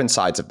two different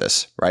sides of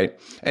this. Right.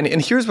 And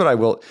here's what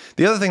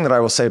the other thing that I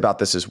will say about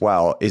this as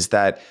well is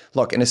that,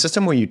 look, in a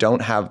system where you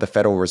don't have the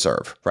Federal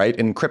Reserve, right,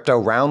 and crypto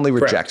roundly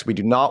rejects, we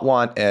do not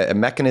want a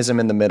mechanism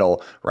in the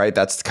middle. Right.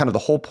 That's kind of the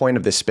whole point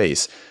of this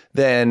space.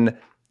 Then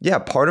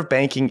part of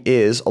banking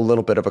is a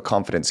little bit of a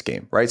confidence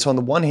game, right? So on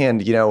the one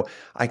hand,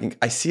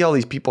 I see all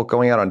these people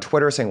going out on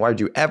Twitter saying, why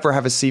would you ever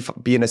have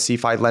be in a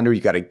CeFi lender?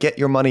 You got to get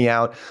your money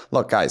out.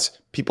 Look, guys,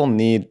 people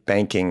need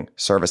banking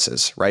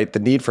services, right? The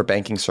need for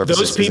banking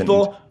services.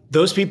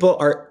 Those people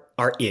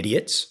are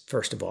idiots,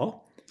 first of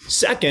all.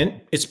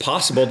 Second, it's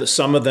possible that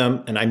some of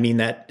them, and I mean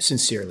that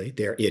sincerely,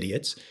 they're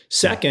idiots.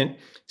 Second,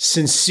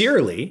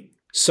 sincerely,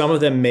 some of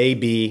them may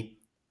be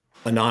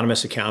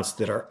anonymous accounts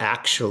that are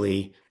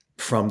actually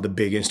from the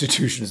big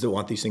institutions that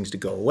want these things to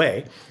go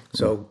away.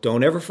 So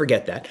don't ever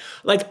forget that.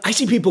 Like, I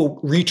see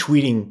people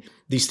retweeting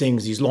these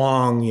things, these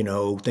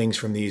long, things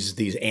from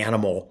these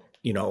animal,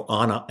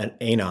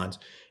 anons.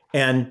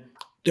 And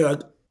they're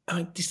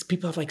like, these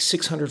people have like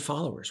 600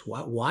 followers.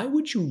 Why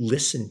would you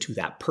listen to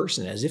that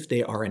person as if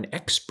they are an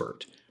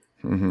expert?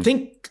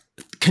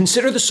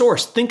 Consider the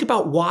source. Think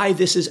about why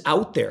this is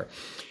out there.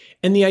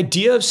 And the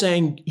idea of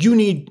saying you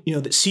need,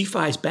 that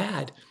CeFi is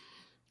bad.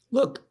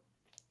 Look,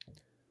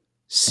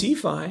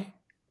 CeFi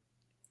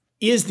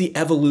is the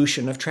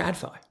evolution of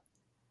TradFi.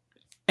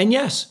 And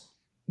yes,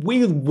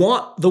 we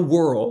want the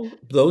world,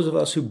 those of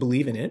us who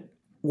believe in it,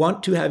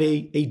 want to have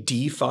a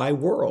DeFi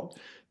world.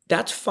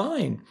 That's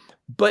fine.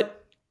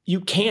 But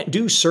you can't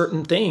do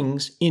certain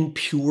things in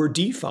pure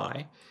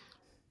DeFi.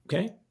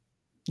 Okay?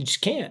 You just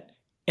can't.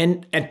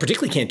 And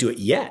particularly can't do it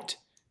yet.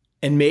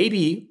 And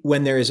maybe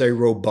when there is a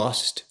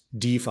robust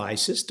DeFi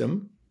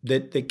system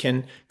that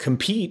can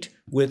compete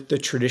with the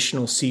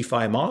traditional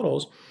CeFi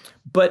models.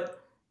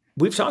 But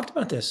we've talked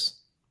about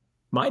this.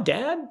 My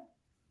dad,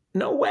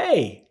 no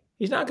way.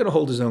 He's not going to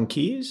hold his own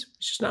keys.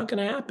 It's just not going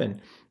to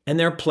happen. And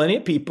there are plenty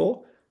of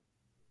people,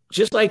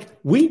 just like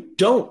we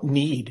don't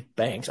need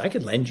banks. I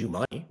could lend you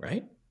money,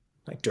 right?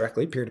 Like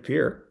directly,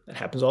 peer-to-peer. That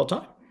happens all the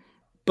time.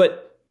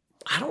 But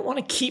I don't want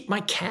to keep my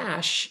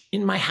cash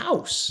in my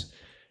house.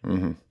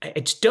 I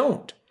just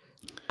don't.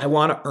 I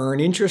want to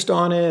earn interest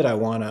on it. I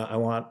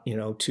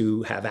want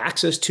to have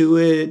access to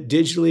it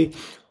digitally.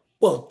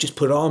 Well, just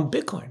put it all in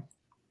Bitcoin.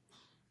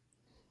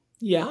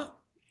 Yeah,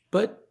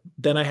 but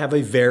then I have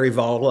a very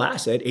volatile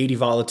asset, 80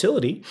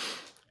 volatility,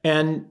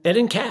 and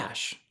in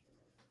cash.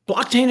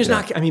 Blockchain is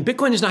not,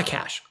 Bitcoin is not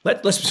cash.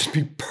 Let's just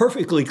be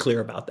perfectly clear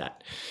about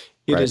that.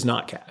 It is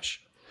not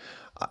cash.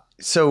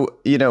 So,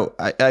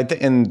 I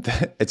think,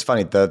 and it's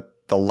funny, the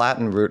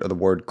Latin root of the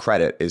word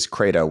credit is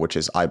credo, which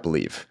is I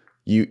believe,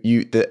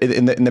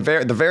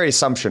 the very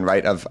assumption,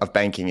 right, of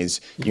banking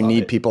is you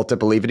need people to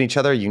believe in each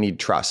other. You need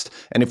trust.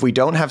 And if we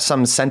don't have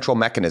some central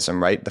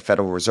mechanism, right, the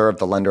Federal Reserve,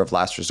 the lender of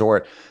last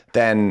resort,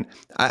 then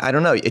I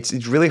don't know.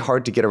 It's really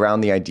hard to get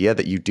around the idea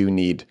that you do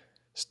need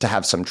to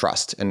have some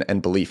trust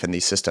and belief in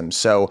these systems.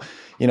 So,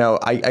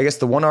 I guess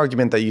the one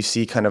argument that you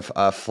see kind of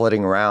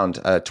flitting around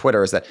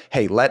Twitter is that,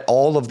 hey, let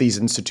all of these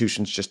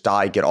institutions just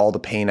die, get all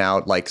the pain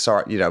out, like,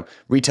 sorry,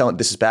 retail,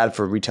 this is bad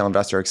for retail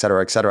investor, et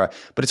cetera, et cetera.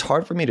 But it's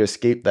hard for me to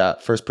escape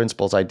that first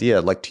principles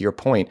idea, like to your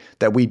point,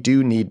 that we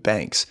do need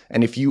banks.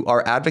 And if you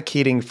are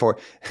advocating for,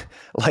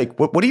 like,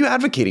 what are you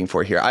advocating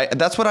for here?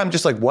 That's what I'm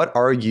just like, what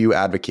are you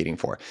advocating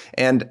for?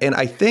 And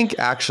I think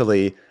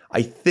actually,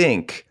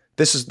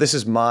 This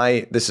is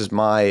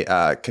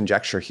my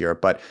conjecture here,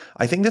 but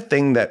I think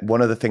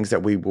one of the things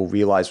that we will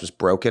realize was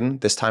broken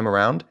this time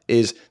around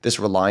is this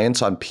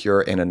reliance on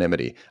pure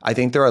anonymity. I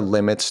think there are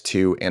limits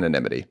to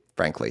anonymity,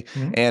 frankly.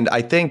 Mm-hmm. And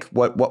I think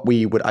what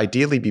we would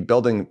ideally be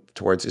building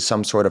towards is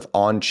some sort of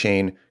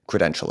on-chain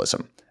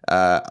credentialism.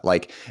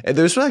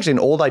 There's actually an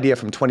old idea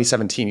from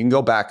 2017. You can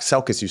go back.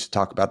 Selkis used to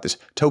talk about this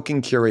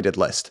token curated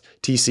list,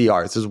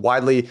 TCR. This is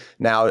widely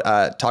now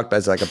talked about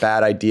as like a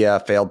bad idea,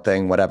 failed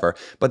thing, whatever.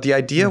 But the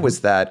idea was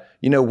that,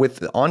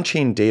 with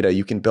on-chain data,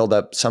 you can build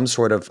up some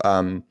sort of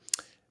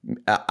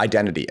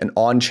identity, an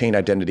on-chain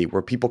identity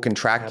where people can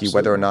track you,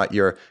 whether or not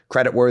you're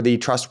creditworthy,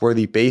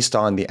 trustworthy, based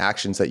on the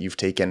actions that you've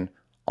taken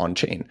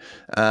on-chain.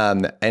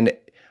 And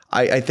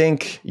I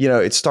think,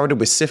 it started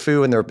with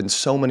Sifu, and there have been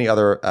so many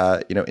other,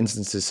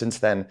 instances since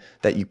then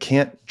that you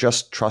can't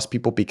just trust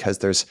people because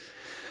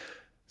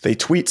they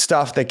tweet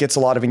stuff that gets a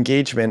lot of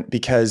engagement,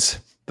 because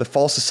the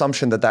false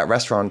assumption that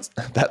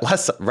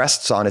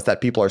rests on is that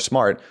people are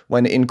smart,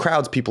 when in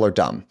crowds, people are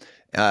dumb.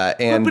 But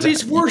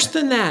it's worse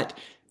than that.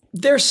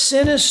 They're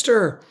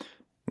sinister.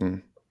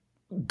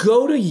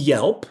 Go to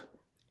Yelp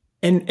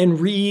and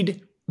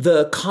read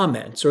the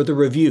comments or the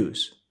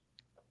reviews.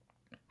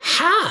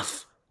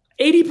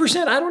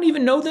 80%, I don't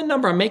even know the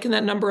number. I'm making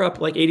that number up,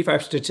 like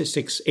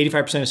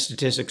 85% of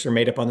statistics are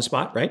made up on the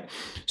spot, right?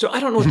 So I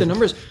don't know what the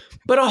number is,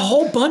 but a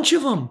whole bunch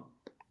of them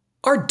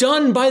are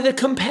done by the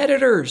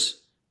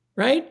competitors,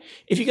 right?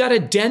 If you got a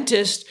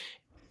dentist,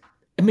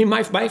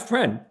 my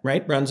friend,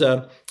 right, runs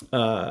a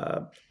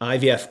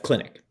IVF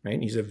clinic, right?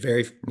 He's a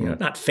very,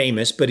 not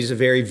famous, but he's a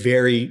very,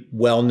 very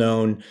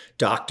well-known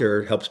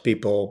doctor, helps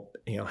people,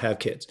 have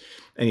kids,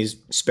 and he's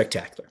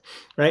spectacular,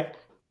 right?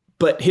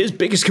 But his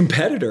biggest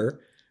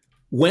competitor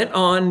went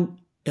on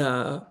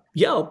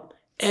Yelp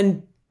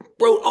and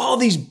wrote all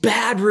these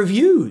bad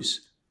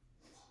reviews.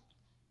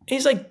 And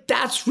he's like,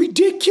 that's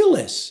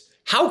ridiculous.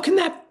 How can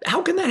that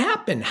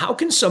happen? How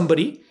can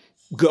somebody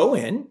go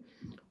in,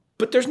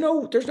 but there's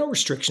no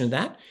restriction of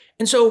that.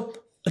 And so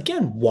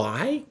again,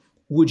 why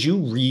would you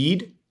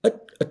read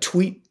a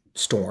tweet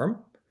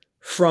storm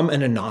from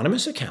an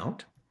anonymous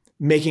account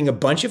making a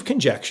bunch of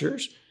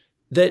conjectures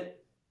that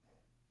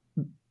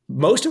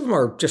most of them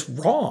are just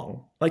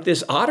wrong? Like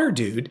this Otter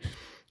dude,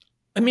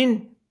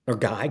 or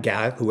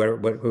guy,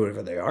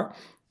 whoever they are,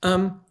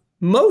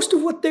 most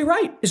of what they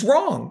write is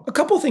wrong. A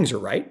couple of things are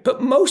right,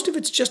 but most of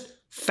it's just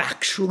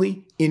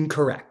factually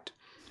incorrect.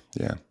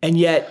 Yeah. And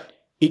yet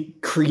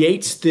it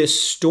creates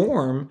this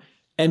storm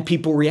and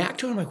people react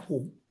to it. I'm like,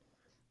 well,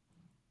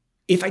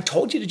 if I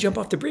told you to jump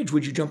off the bridge,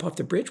 would you jump off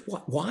the bridge?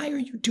 Why are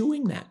you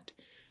doing that?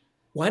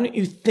 Why don't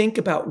you think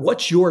about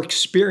what's your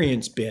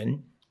experience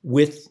been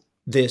with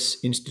this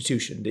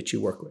institution that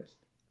you work with?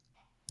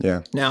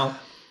 Yeah. Now,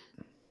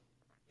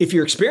 if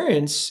your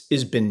experience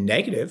has been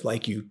negative,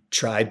 like you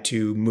tried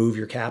to move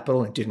your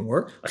capital and it didn't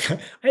work, I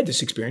had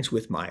this experience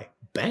with my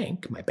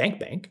bank.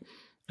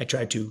 I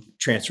tried to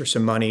transfer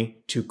some money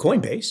to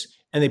Coinbase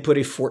and they put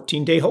a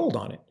 14-day hold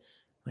on it.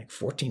 Like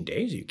 14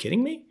 days? Are you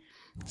kidding me?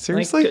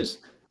 Seriously?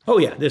 Oh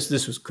yeah, this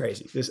was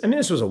crazy.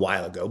 This was a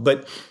while ago,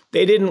 but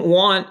they didn't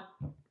want,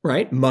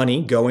 right,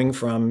 money going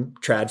from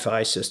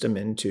TradFi system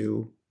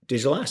into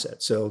digital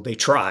assets. So they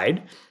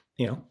tried,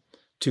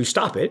 to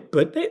stop it,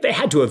 but they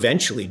had to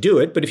eventually do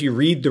it. But if you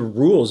read the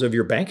rules of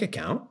your bank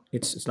account,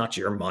 it's not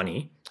your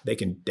money. They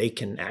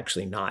can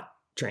actually not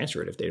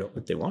transfer it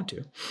if they want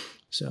to.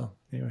 So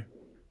anyway.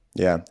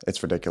 Yeah,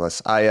 it's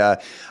ridiculous. I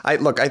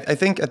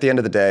think at the end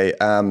of the day,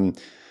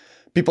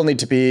 people need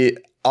to be,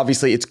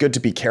 obviously it's good to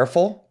be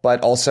careful,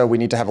 but also we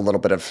need to have a little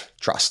bit of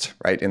trust,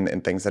 right, in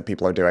things that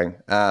people are doing.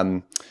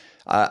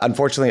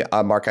 Unfortunately,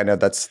 Mark, I know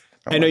that's.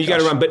 I know you got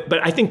to run,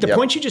 but I think the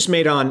point you just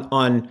made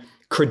on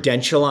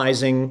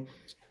credentializing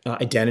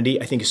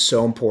identity, I think is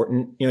so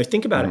important.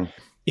 Think about it.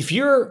 If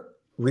you're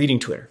reading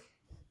Twitter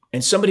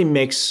and somebody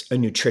makes a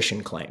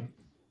nutrition claim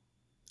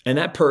and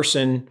that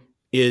person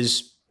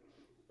is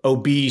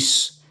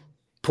obese,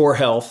 poor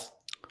health,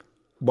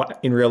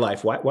 in real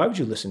life, why would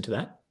you listen to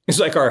that? It's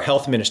like our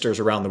health ministers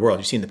around the world.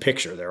 You've seen the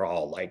picture. They're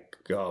all like,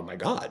 oh my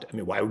God.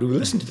 Why would we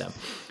listen to them?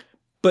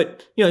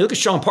 But, look at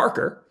Sean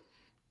Baker,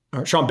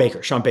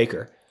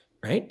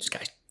 right? This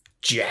guy's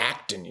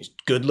jacked and he's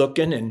good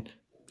looking and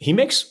he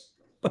makes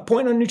a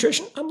point on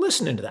nutrition. I'm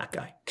listening to that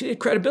guy.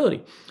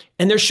 Credibility.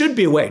 And there should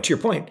be a way, to your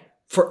point,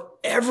 for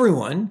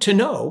everyone to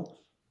know,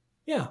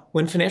 yeah,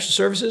 when financial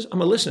services, I'm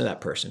going to listen to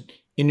that person.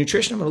 In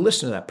nutrition, I'm going to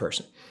listen to that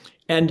person.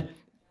 And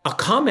a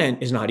comment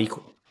is not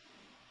equal.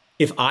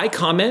 If I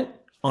comment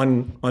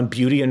on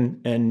beauty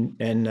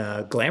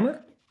and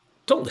glamour,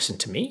 don't listen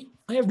to me.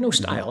 I have no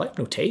style. I have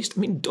no taste. I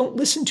mean, don't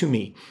listen to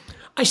me.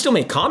 I still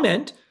may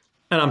comment,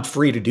 and I'm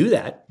free to do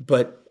that,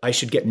 but I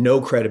should get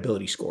no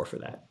credibility score for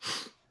that.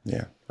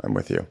 Yeah, I'm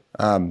with you.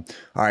 All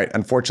right.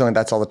 Unfortunately,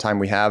 that's all the time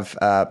we have.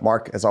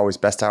 Mark, as always,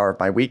 best hour of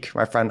my week,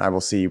 my friend. I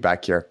will see you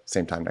back here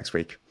same time next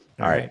week.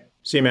 All right.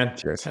 See you, man.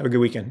 Cheers. Have a good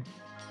weekend.